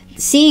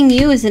seeing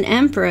you as an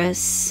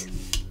Empress,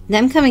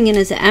 them coming in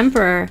as an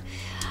Emperor,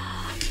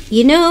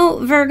 you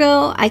know,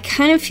 Virgo, I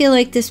kind of feel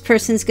like this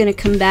person's going to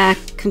come back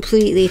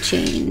completely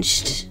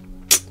changed.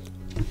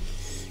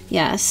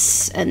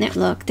 Yes. And there,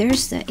 look,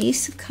 there's the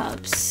Ace of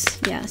Cups.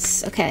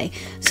 Yes. Okay.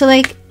 So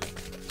like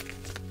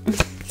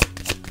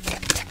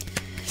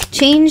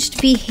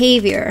changed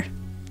behavior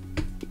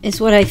is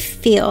what I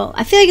feel.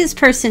 I feel like this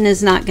person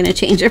is not going to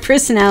change their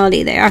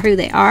personality. They are who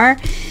they are.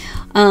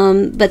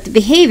 But the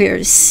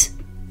behaviors,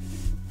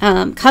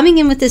 coming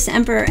in with this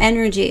Emperor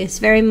energy is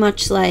very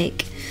much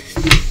like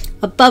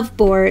above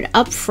board,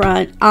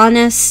 upfront,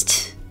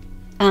 honest,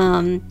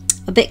 a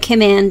bit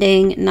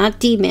commanding, not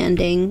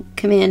demanding,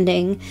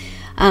 commanding,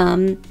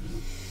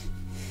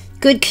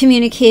 good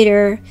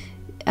communicator,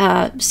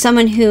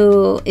 someone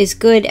who is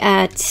good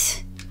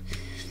at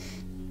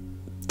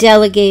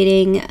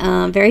delegating,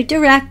 very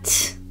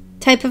direct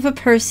type of a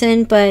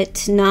person,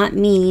 but not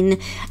mean,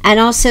 and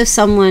also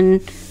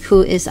someone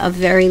who is of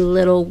very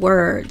little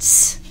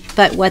words,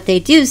 but what they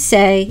do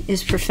say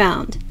is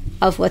profound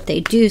of what they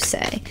do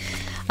say.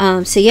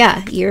 So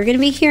yeah, you're going to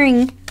be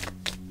hearing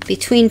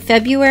between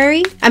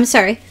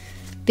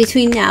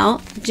between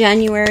now,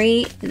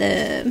 January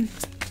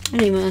I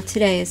don't even know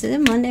today, is it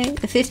Monday?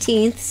 The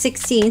 15th,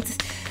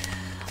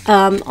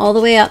 16th, all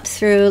the way up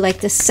through like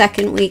the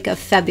 2nd week of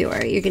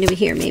February. You're going to be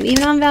here, maybe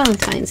even on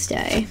Valentine's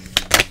Day.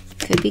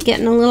 Could be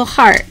getting a little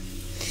heart.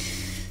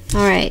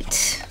 All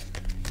right.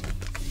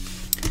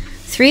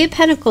 3 of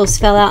Pentacles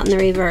fell out in the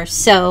reverse.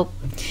 So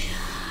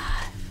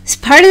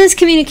part of this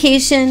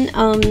communication,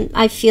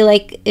 I feel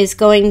like, is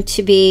going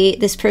to be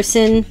this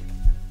person,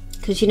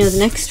 because you know the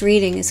next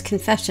reading is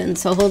confession,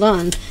 so hold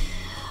on.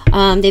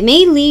 They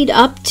may lead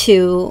up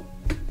to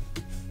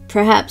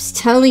perhaps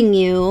telling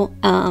you,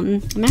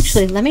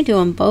 actually, let me do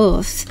them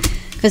both,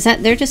 because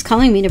they're just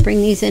calling me to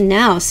bring these in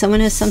now. Someone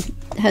has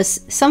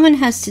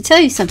to tell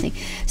you something.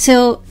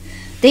 So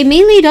they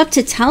may lead up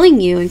to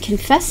telling you and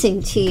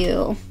confessing to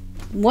you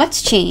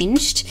what's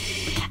changed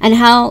and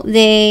how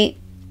they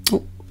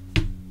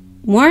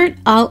weren't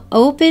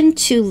open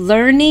to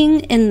learning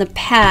in the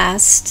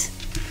past.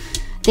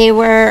 They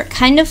were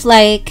kind of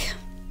like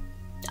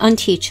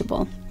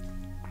unteachable.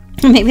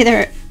 Maybe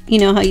they're, you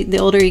know how the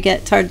older you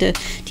get, it's hard to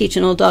teach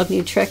an old dog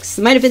new tricks.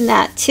 It might have been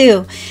that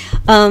too.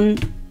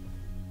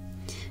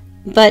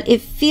 But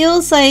it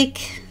feels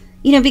like,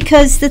 you know,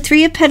 because the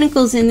 3 of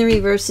Pentacles in the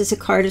reverse is a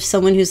card of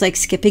someone who's like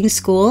skipping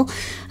school.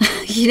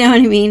 You know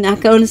what I mean?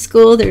 Not going to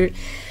school. They're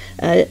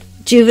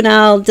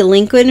juvenile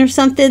delinquent or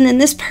something, then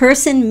this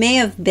person may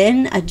have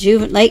been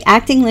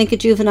acting like a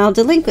juvenile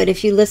delinquent.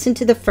 If you listen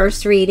to the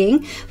first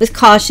reading with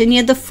caution, you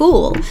had the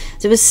Fool.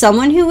 There was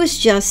someone who was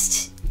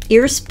just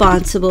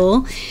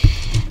irresponsible,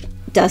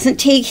 doesn't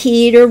take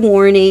heed or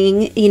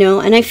warning, you know,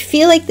 and I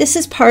feel like this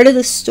is part of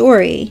the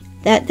story,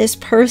 that this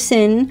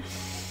person,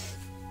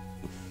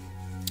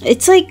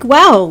 it's like,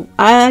 wow,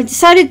 I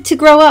decided to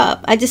grow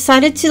up. I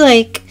decided to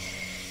like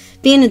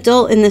be an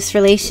adult in this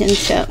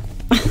relationship.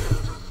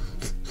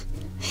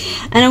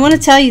 And I want to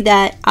tell you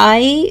that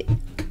I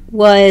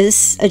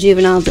was a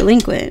juvenile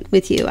delinquent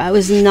with you. I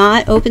was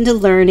not open to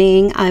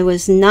learning. I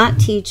was not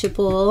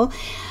teachable.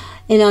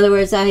 In other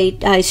words,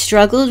 I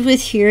struggled with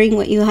hearing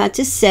what you had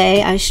to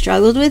say. I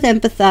struggled with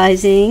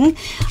empathizing.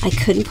 I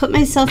couldn't put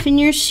myself in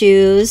your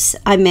shoes.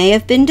 I may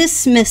have been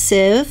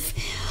dismissive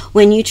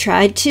when you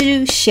tried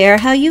to share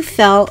how you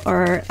felt,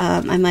 or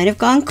I might have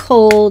gone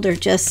cold or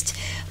just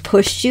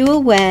pushed you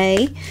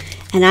away.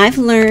 And I've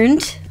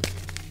learned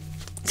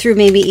through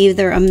maybe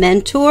either a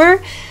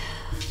mentor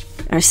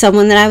or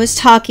someone that I was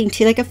talking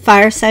to, like a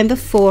fire sign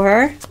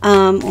before,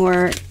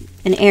 or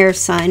an air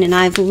sign, and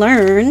I've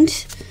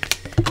learned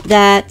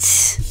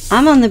that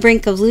I'm on the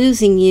brink of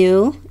losing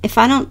you if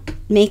I don't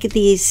make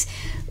these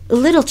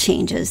little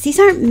changes. These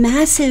aren't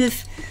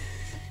massive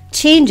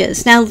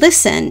changes. Now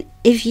listen,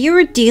 if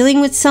you're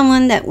dealing with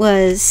someone that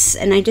was,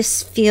 and I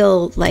just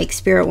feel like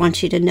Spirit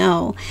wants you to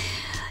know,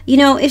 you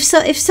know, if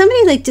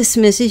somebody like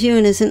dismisses you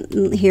and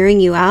isn't hearing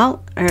you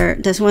out or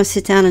doesn't want to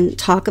sit down and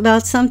talk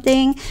about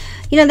something,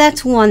 you know,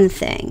 that's one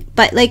thing.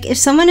 But like if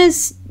someone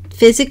is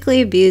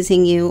physically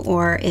abusing you,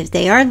 or if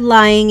they are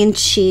lying and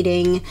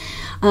cheating,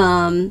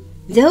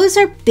 those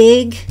are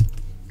big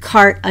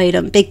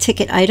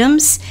ticket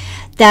items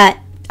that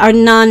are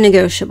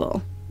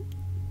non-negotiable.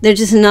 They're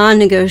just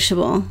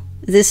non-negotiable.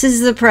 This is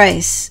the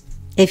price.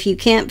 If you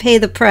can't pay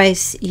the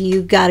price,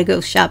 you got to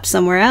go shop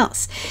somewhere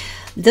else.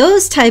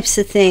 Those types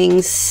of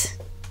things,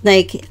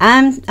 like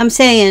I'm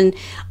saying,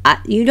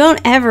 you don't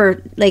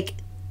ever, like,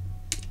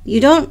 you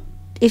don't,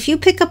 if you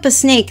pick up a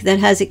snake that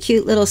has a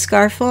cute little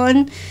scarf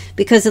on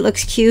because it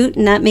looks cute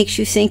and that makes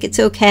you think it's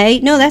okay,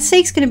 no, that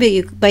snake's going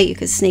to bite you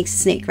because snake's a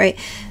snake, right?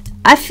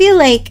 I feel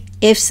like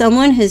if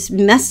someone has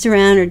messed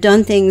around or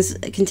done things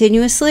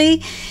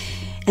continuously,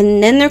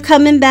 and then they're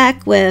coming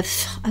back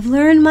with, I've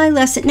learned my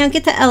lesson. Now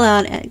get the hell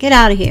out. Get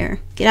out of here.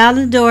 Get out of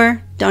the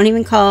door. Don't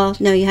even call.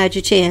 No, you had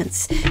your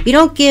chance. You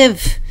don't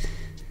give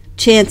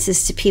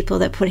chances to people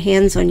that put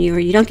hands on you, or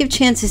you don't give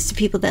chances to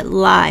people that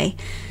lie,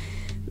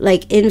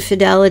 like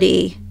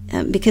infidelity,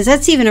 because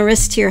that's even a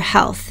risk to your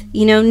health.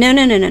 You know,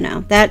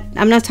 no. That,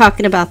 I'm not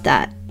talking about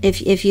that.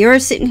 If you're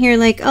sitting here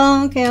like,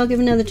 oh, okay, I'll give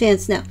another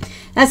chance. No,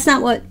 that's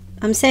not what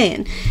I'm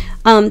saying.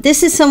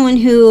 This is someone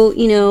who,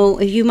 you know,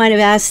 if you might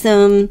have asked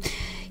them,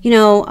 you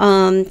know,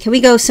 can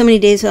we go so many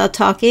days without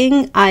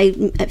talking? I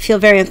feel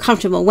very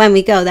uncomfortable when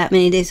we go that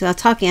many days without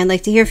talking. I'd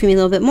like to hear from you a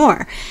little bit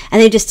more.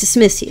 And they just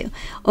dismiss you.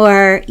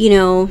 Or, you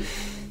know,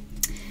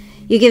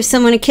 you give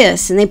someone a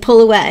kiss and they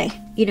pull away,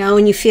 you know,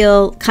 and you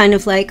feel kind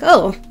of like,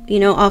 oh, you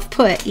know, off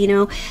put, you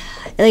know,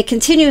 like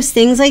continuous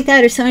things like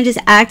that. Or someone just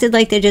acted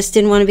like they just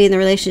didn't want to be in the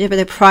relationship, or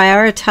they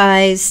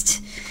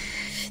prioritized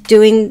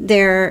doing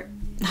their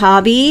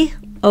hobby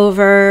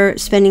over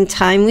spending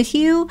time with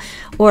you,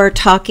 or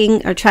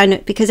talking, or trying to,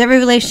 because every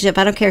relationship,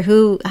 I don't care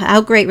how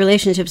great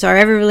relationships are,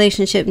 every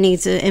relationship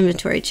needs an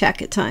inventory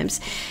check at times.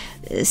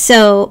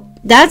 So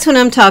that's what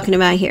I'm talking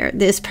about here.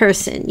 This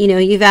person, you know,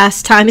 you've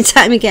asked time and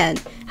time again,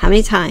 how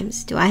many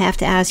times do I have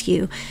to ask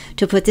you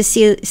to put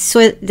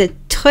the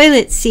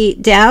toilet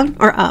seat down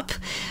or up,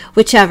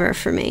 whichever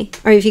for me,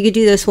 or if you could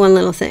do this one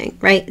little thing,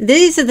 right?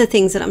 These are the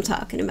things that I'm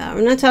talking about.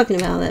 I'm not talking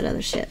about all that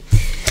other shit.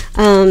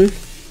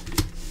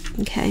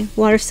 Okay,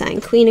 water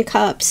sign, Queen of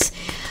Cups.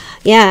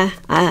 Yeah,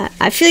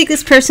 I feel like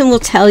this person will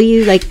tell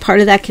you, like, part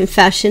of that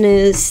confession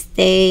is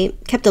they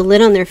kept a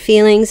lid on their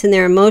feelings and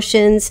their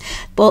emotions,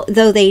 but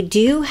though they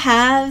do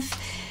have,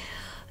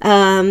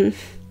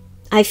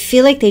 I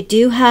feel like they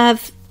do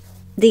have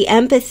the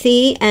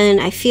empathy,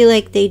 and I feel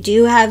like they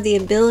do have the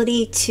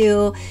ability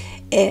to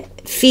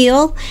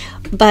feel,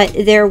 but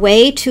their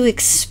way to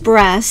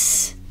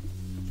express,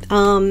 it's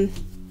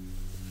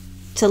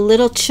a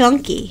little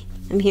chunky,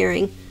 I'm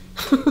hearing.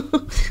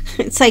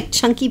 It's like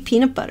chunky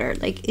peanut butter.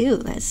 Like, ew,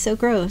 that's so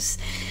gross.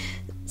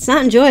 It's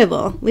not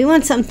enjoyable. We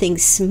want something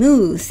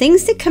smooth.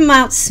 Things that come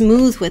out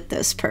smooth with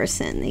this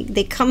person.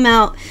 They come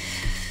out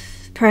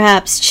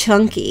perhaps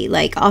chunky,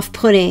 like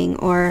off-putting,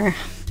 or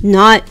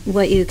not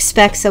what you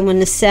expect someone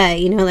to say.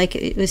 You know, like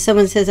if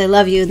someone says, I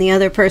love you, and the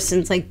other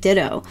person's like,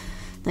 ditto.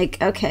 Like,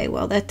 okay,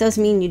 well, that does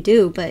mean you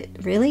do, but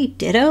really?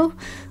 Ditto?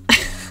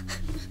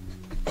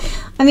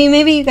 I mean,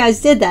 maybe you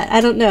guys did that. I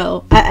don't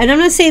know. And I'm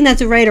not saying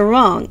that's right or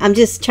wrong. I'm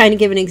just trying to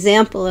give an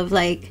example of,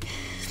 like,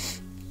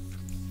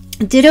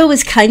 ditto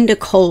is kind of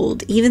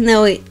cold, even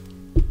though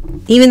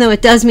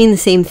it does mean the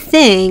same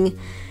thing,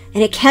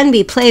 and it can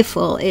be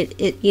playful.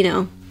 It you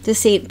know,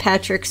 this ain't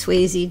Patrick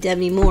Swayze,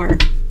 Demi Moore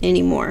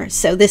anymore.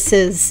 So this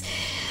is,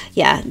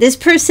 Yeah, this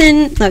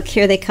person, look,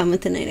 here they come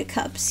with the Knight of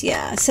Cups.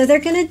 Yeah, so they're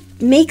going to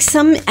make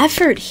some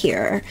effort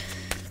here.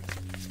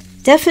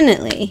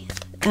 Definitely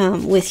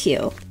with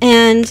you.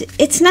 And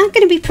it's not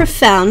going to be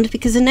profound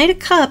because the Knight of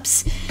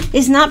Cups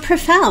is not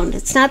profound.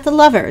 It's not the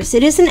Lovers.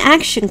 It is an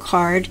action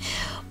card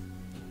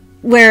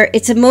where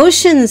its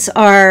emotions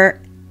are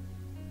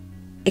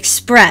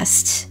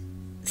expressed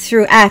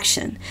through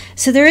action.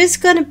 So there is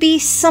going to be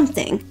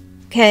something,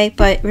 okay?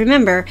 But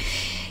remember,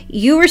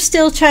 you were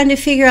still trying to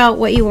figure out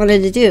what you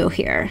wanted to do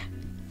here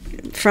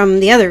from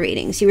the other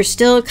readings. You were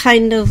still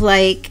kind of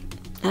like,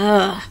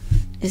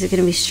 is it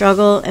going to be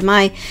struggle? Am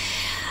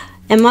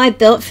I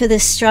built for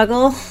this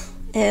struggle?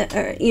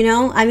 You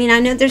know, I mean, I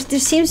know there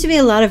seems to be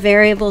a lot of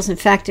variables and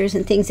factors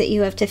and things that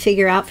you have to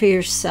figure out for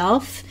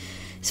yourself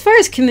as far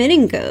as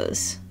committing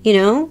goes, you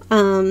know,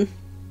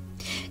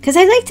 because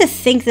I like to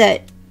think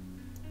that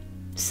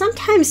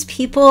sometimes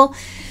people,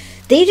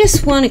 they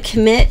just want to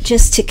commit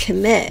just to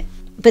commit,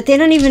 but they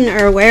don't even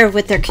are aware of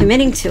what they're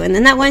committing to, and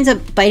then that winds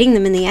up biting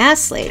them in the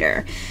ass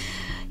later,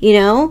 you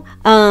know.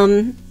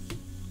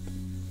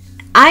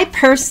 I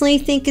personally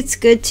think it's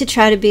good to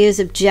try to be as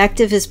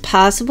objective as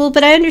possible,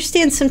 but I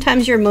understand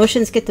sometimes your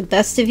emotions get the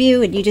best of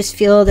you and you just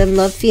feel them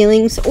love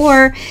feelings,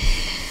 or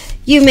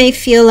you may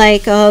feel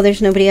like, oh,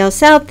 there's nobody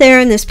else out there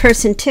and this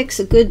person ticks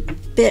a good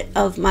bit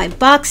of my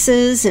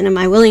boxes, and am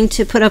I willing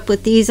to put up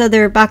with these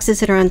other boxes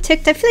that are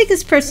unticked? I feel like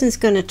this person's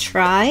going to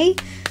try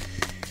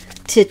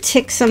to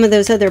tick some of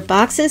those other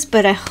boxes,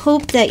 but I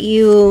hope that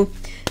you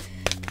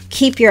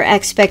keep your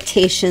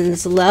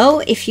expectations low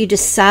if you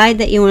decide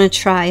that you want to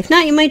try. If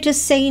not, you might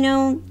just say, you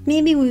know,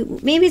 maybe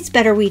it's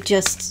better we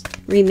just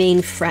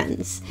remain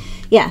friends.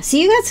 Yeah, so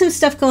you got some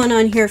stuff going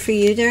on here for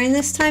you during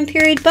this time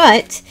period,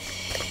 but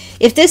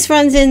if this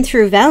runs in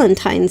through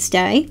Valentine's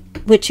Day,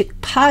 which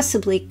it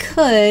possibly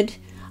could,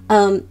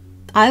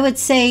 I would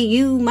say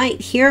you might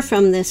hear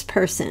from this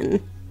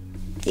person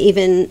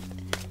even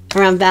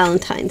around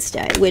Valentine's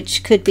Day,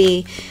 which could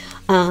be,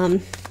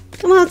 well,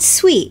 it's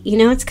sweet, you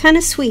know, it's kind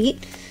of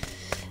sweet.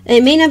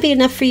 It may not be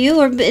enough for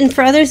you, and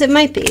for others it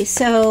might be.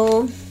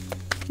 So,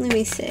 let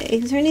me see.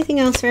 Is there anything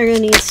else Virgo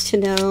needs to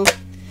know?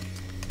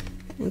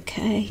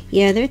 Okay.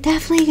 Yeah, they're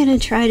definitely going to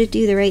try to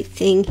do the right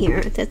thing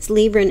here. That's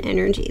Libran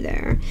energy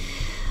there.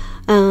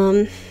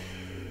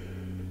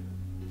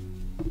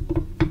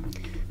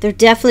 They're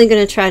definitely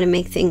going to try to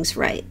make things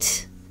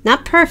right.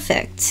 Not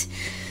perfect,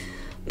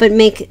 but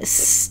make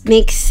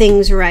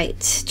things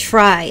right.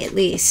 Try, at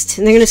least.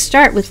 And they're going to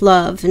start with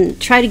love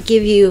and try to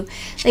give you,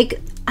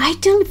 like, I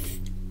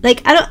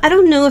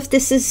don't know if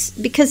this is,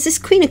 because this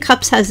Queen of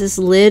Cups has this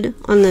lid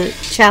on the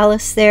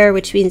chalice there,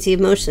 which means the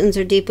emotions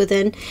are deep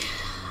within.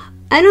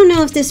 I don't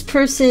know if this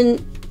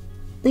person,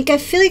 like, I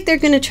feel like they're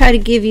going to try to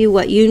give you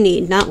what you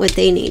need, not what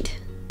they need.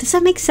 Does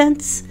that make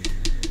sense?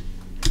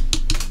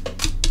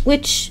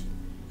 Which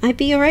might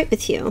be all right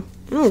with you.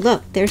 Oh,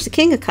 look, there's the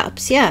King of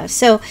Cups. Yeah,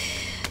 so,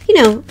 you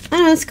know, I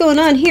don't know what's going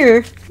on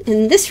here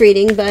in this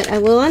reading, but I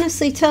will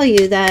honestly tell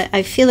you that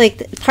I feel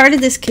like part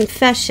of this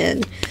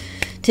confession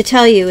to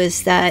tell you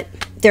is that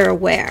they're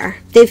aware.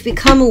 They've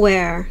become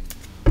aware,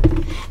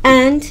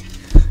 and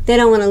they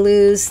don't want to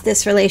lose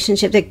this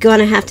relationship. They're going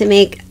to have to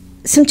make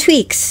some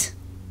tweaks.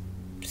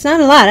 It's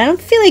not a lot. I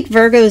don't feel like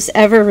Virgo's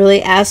ever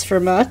really asked for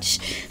much.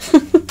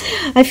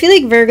 I feel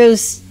like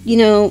Virgo's, you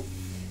know,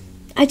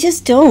 I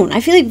just don't.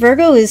 I feel like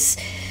Virgo is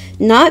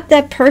not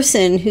that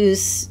person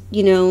who's,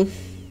 you know,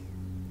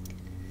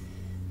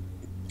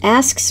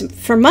 asks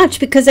for much,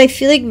 because I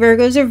feel like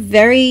Virgos are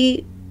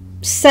very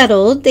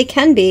settled. They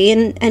can be,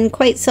 and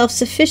quite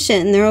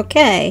self-sufficient, and they're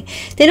okay.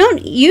 They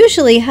don't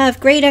usually have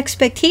great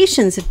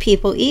expectations of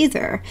people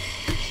either,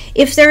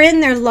 if they're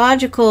in their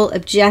logical,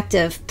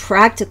 objective,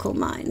 practical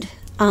mind.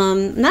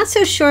 Not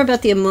so sure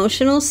about the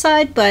emotional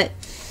side, but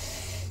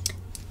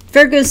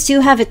Virgos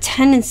do have a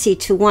tendency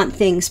to want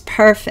things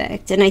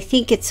perfect, and I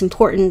think it's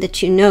important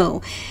that you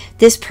know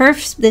this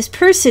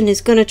person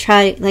is going to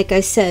try, like I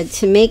said,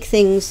 to make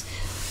things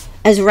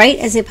as right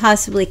as they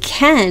possibly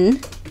can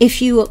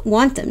if you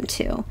want them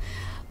to,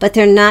 but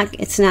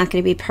it's not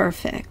going to be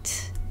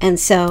perfect. And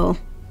so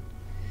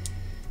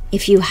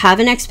if you have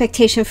an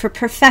expectation for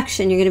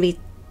perfection, you're going to be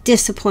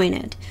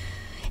disappointed.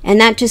 And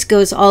that just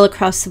goes all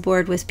across the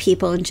board with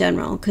people in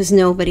general, because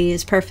nobody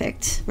is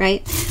perfect,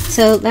 right?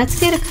 So let's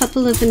get a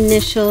couple of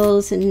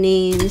initials and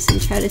names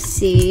and try to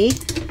see.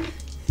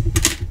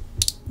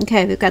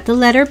 Okay, we've got the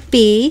letter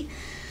B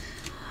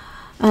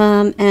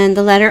and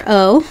the letter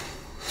O.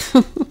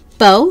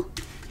 Bo,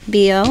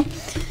 B-O,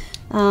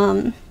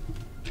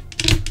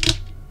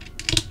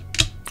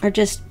 or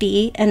just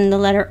B and the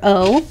letter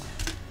O.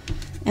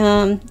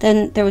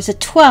 Then there was a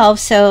 12,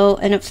 so,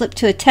 and it flipped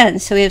to a 10.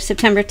 So we have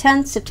September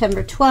 10th,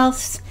 September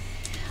 12th.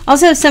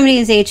 Also, if somebody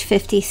is age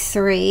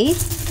 53. Let's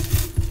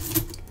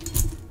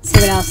see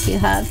what else you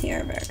have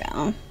here,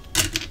 Virgo.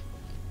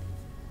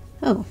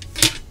 Oh.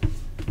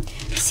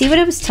 See what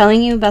I was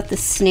telling you about the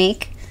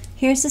snake?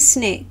 Here's a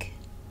snake.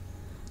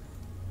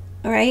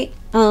 All right.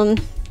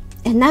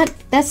 And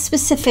that's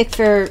specific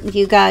for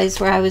you guys,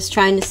 where I was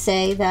trying to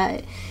say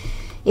that,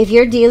 if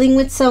you're dealing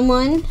with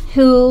someone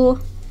who,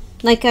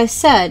 like I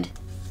said,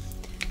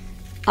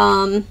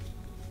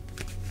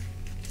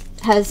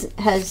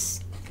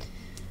 has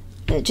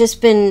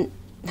just been,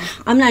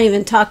 I'm not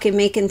even talking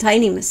making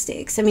tiny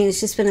mistakes. I mean, it's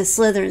just been a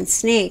slithering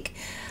snake.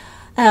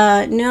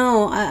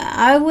 No,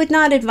 I would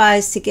not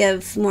advise to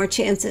give more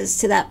chances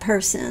to that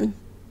person.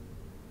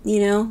 You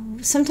know,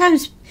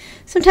 sometimes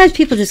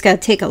people just got to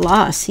take a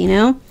loss, you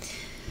know?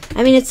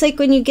 I mean, it's like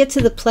when you get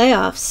to the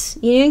playoffs,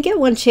 you didn't get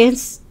one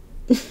chance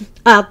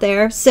out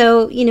there.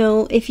 So, you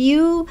know,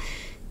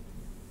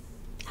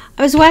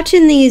 I was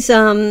watching these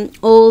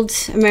old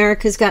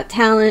America's Got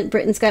Talent,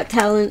 Britain's Got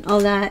Talent, all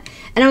that.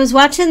 And I was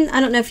watching,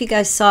 I don't know if you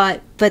guys saw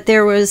it, but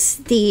there was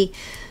the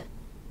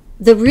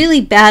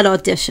really bad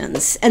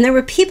auditions. And there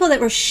were people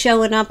that were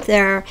showing up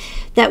there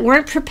that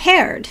weren't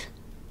prepared,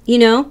 you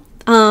know?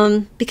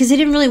 Because they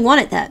didn't really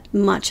want it that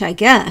much, I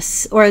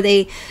guess. Or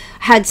they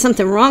had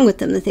something wrong with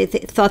them, that they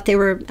thought they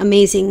were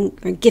amazing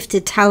or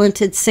gifted,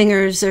 talented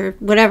singers or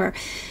whatever.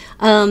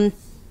 But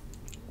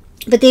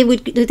they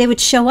would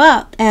show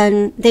up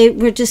and they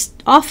were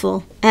just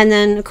awful. And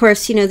then, of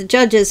course, you know, the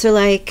judges are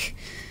like,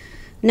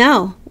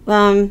 no,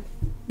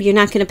 you're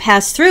not going to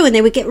pass through. And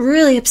they would get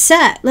really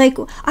upset. Like,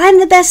 I'm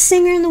the best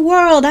singer in the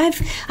world.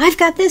 I've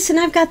got this and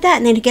I've got that.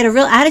 And they'd get a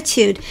real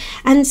attitude.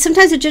 And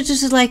sometimes the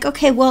judges are like,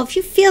 okay, well, if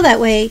you feel that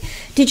way,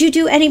 did you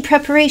do any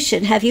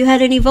preparation? Have you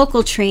had any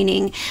vocal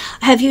training?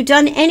 Have you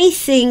done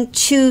anything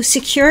to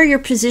secure your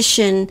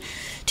position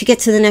to get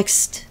to the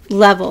next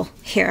level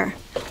here?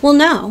 Well,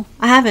 no,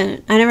 I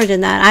haven't. I never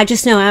did that. I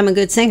just know I'm a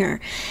good singer.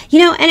 You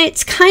know, and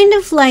it's kind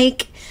of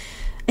like,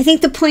 I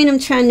think the point I'm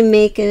trying to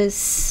make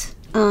is,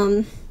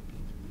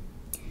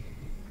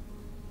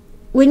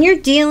 when you're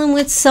dealing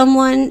with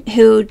someone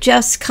who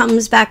just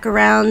comes back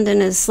around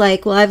and is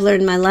like, well, I've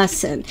learned my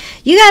lesson,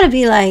 you got to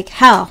be like,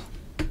 how?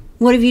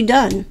 What have you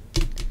done?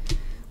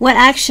 What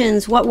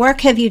actions, what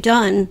work have you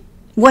done?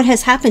 What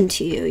has happened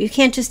to you? You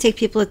can't just take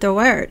people at their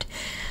word,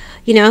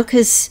 you know,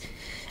 because,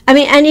 I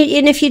mean, and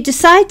if you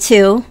decide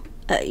to,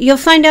 you'll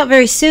find out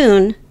very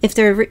soon if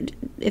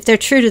they're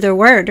true to their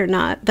word or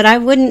not. But I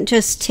wouldn't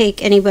just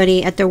take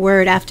anybody at their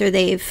word after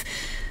they've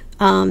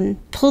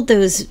pulled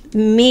those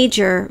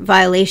major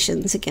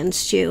violations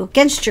against you,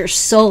 against your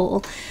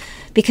soul,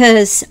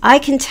 because I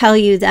can tell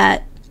you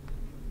that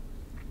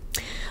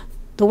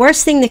the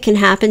worst thing that can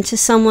happen to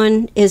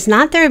someone is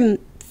not their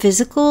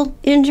physical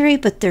injury,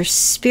 but their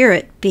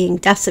spirit being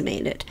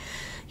decimated.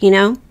 You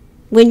know,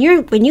 when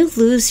you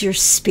lose your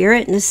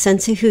spirit and a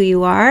sense of who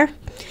you are,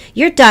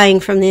 you're dying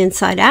from the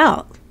inside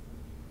out.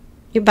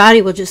 Your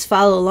body will just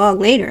follow along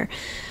later.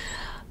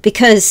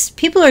 Because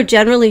people are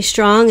generally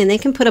strong and they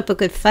can put up a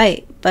good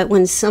fight. But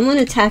when someone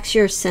attacks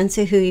your sense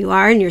of who you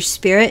are and your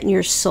spirit and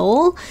your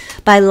soul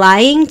by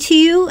lying to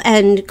you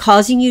and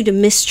causing you to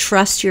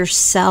mistrust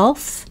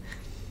yourself,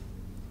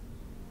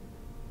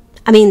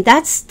 I mean,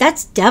 that's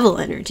devil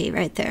energy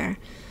right there.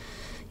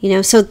 You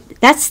know, so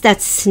that's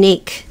that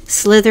snake,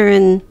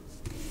 slithering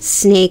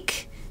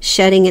snake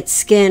shedding its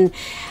skin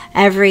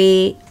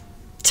every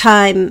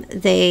time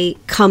they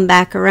come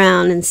back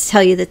around and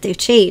tell you that they've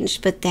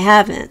changed, but they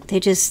haven't. They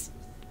just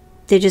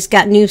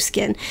got new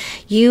skin.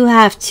 You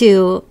have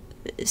to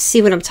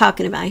see what I'm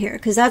talking about here,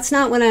 because that's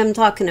not what I'm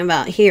talking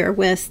about here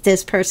with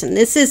this person.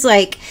 This is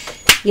like,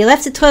 you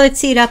left the toilet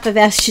seat up, I've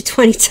asked you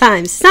 20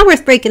 times. It's not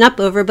worth breaking up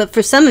over, but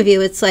for some of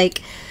you, it's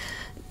like,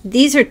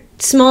 these are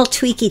small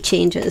tweaky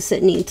changes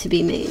that need to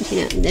be made,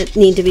 you know, that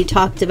need to be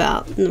talked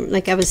about,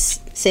 like I was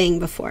saying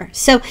before.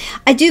 So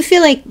I do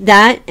feel like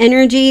that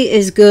energy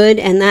is good,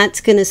 and that's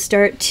going to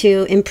start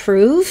to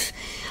improve,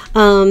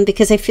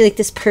 because I feel like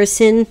this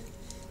person,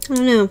 I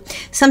don't know,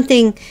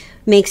 something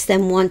makes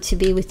them want to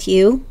be with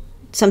you,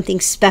 something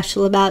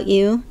special about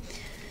you.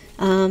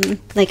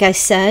 Like I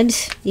said,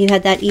 you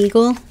had that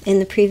eagle in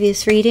the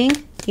previous reading.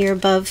 You're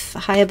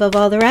high above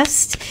all the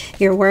rest.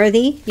 You're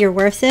worthy. You're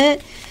worth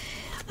it.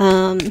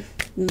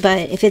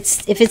 But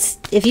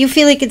if you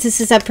feel like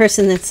this is that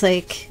person that's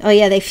like, oh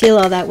yeah, they feel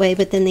all that way,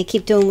 but then they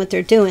keep doing what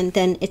they're doing,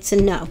 then it's a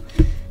no.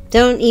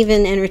 Don't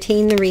even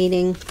entertain the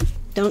reading.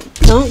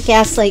 Don't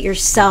gaslight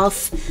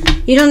yourself.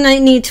 You don't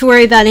need to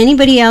worry about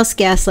anybody else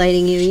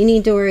gaslighting you. You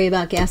need to worry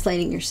about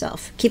gaslighting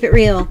yourself. Keep it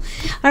real.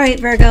 All right,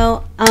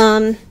 Virgo.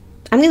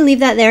 I'm going to leave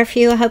that there for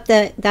you. I hope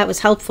that was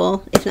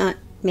helpful. If not,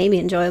 maybe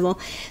enjoyable.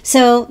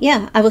 So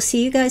yeah, I will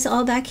see you guys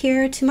all back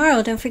here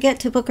tomorrow. Don't forget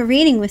to book a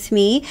reading with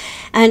me.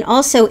 And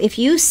also, if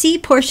you see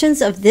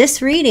portions of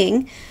this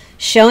reading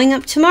showing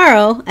up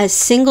tomorrow as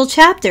single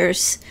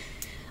chapters,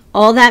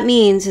 all that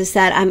means is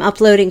that I'm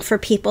uploading for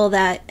people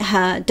that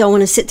don't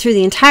want to sit through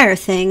the entire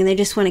thing and they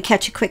just want to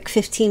catch a quick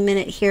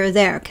 15-minute here or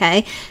there,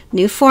 okay?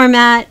 New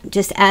format,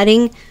 just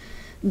adding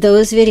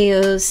those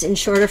videos in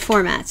shorter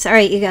formats. All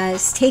right, you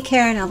guys, take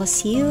care, and I will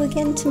see you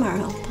again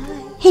tomorrow.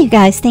 Bye. Hey, you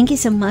guys, thank you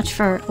so much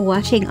for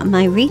watching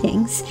my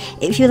readings.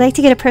 If you'd like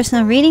to get a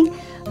personal reading,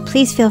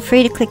 please feel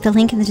free to click the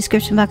link in the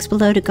description box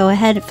below to go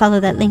ahead and follow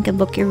that link and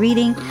book your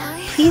reading.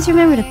 Please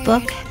remember to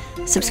book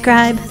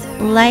subscribe,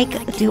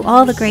 like, do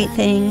all the great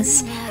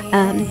things.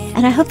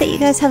 And I hope that you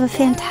guys have a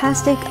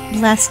fantastic,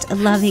 blessed,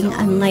 loving,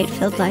 and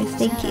light-filled life.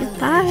 Thank you.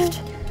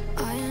 Bye.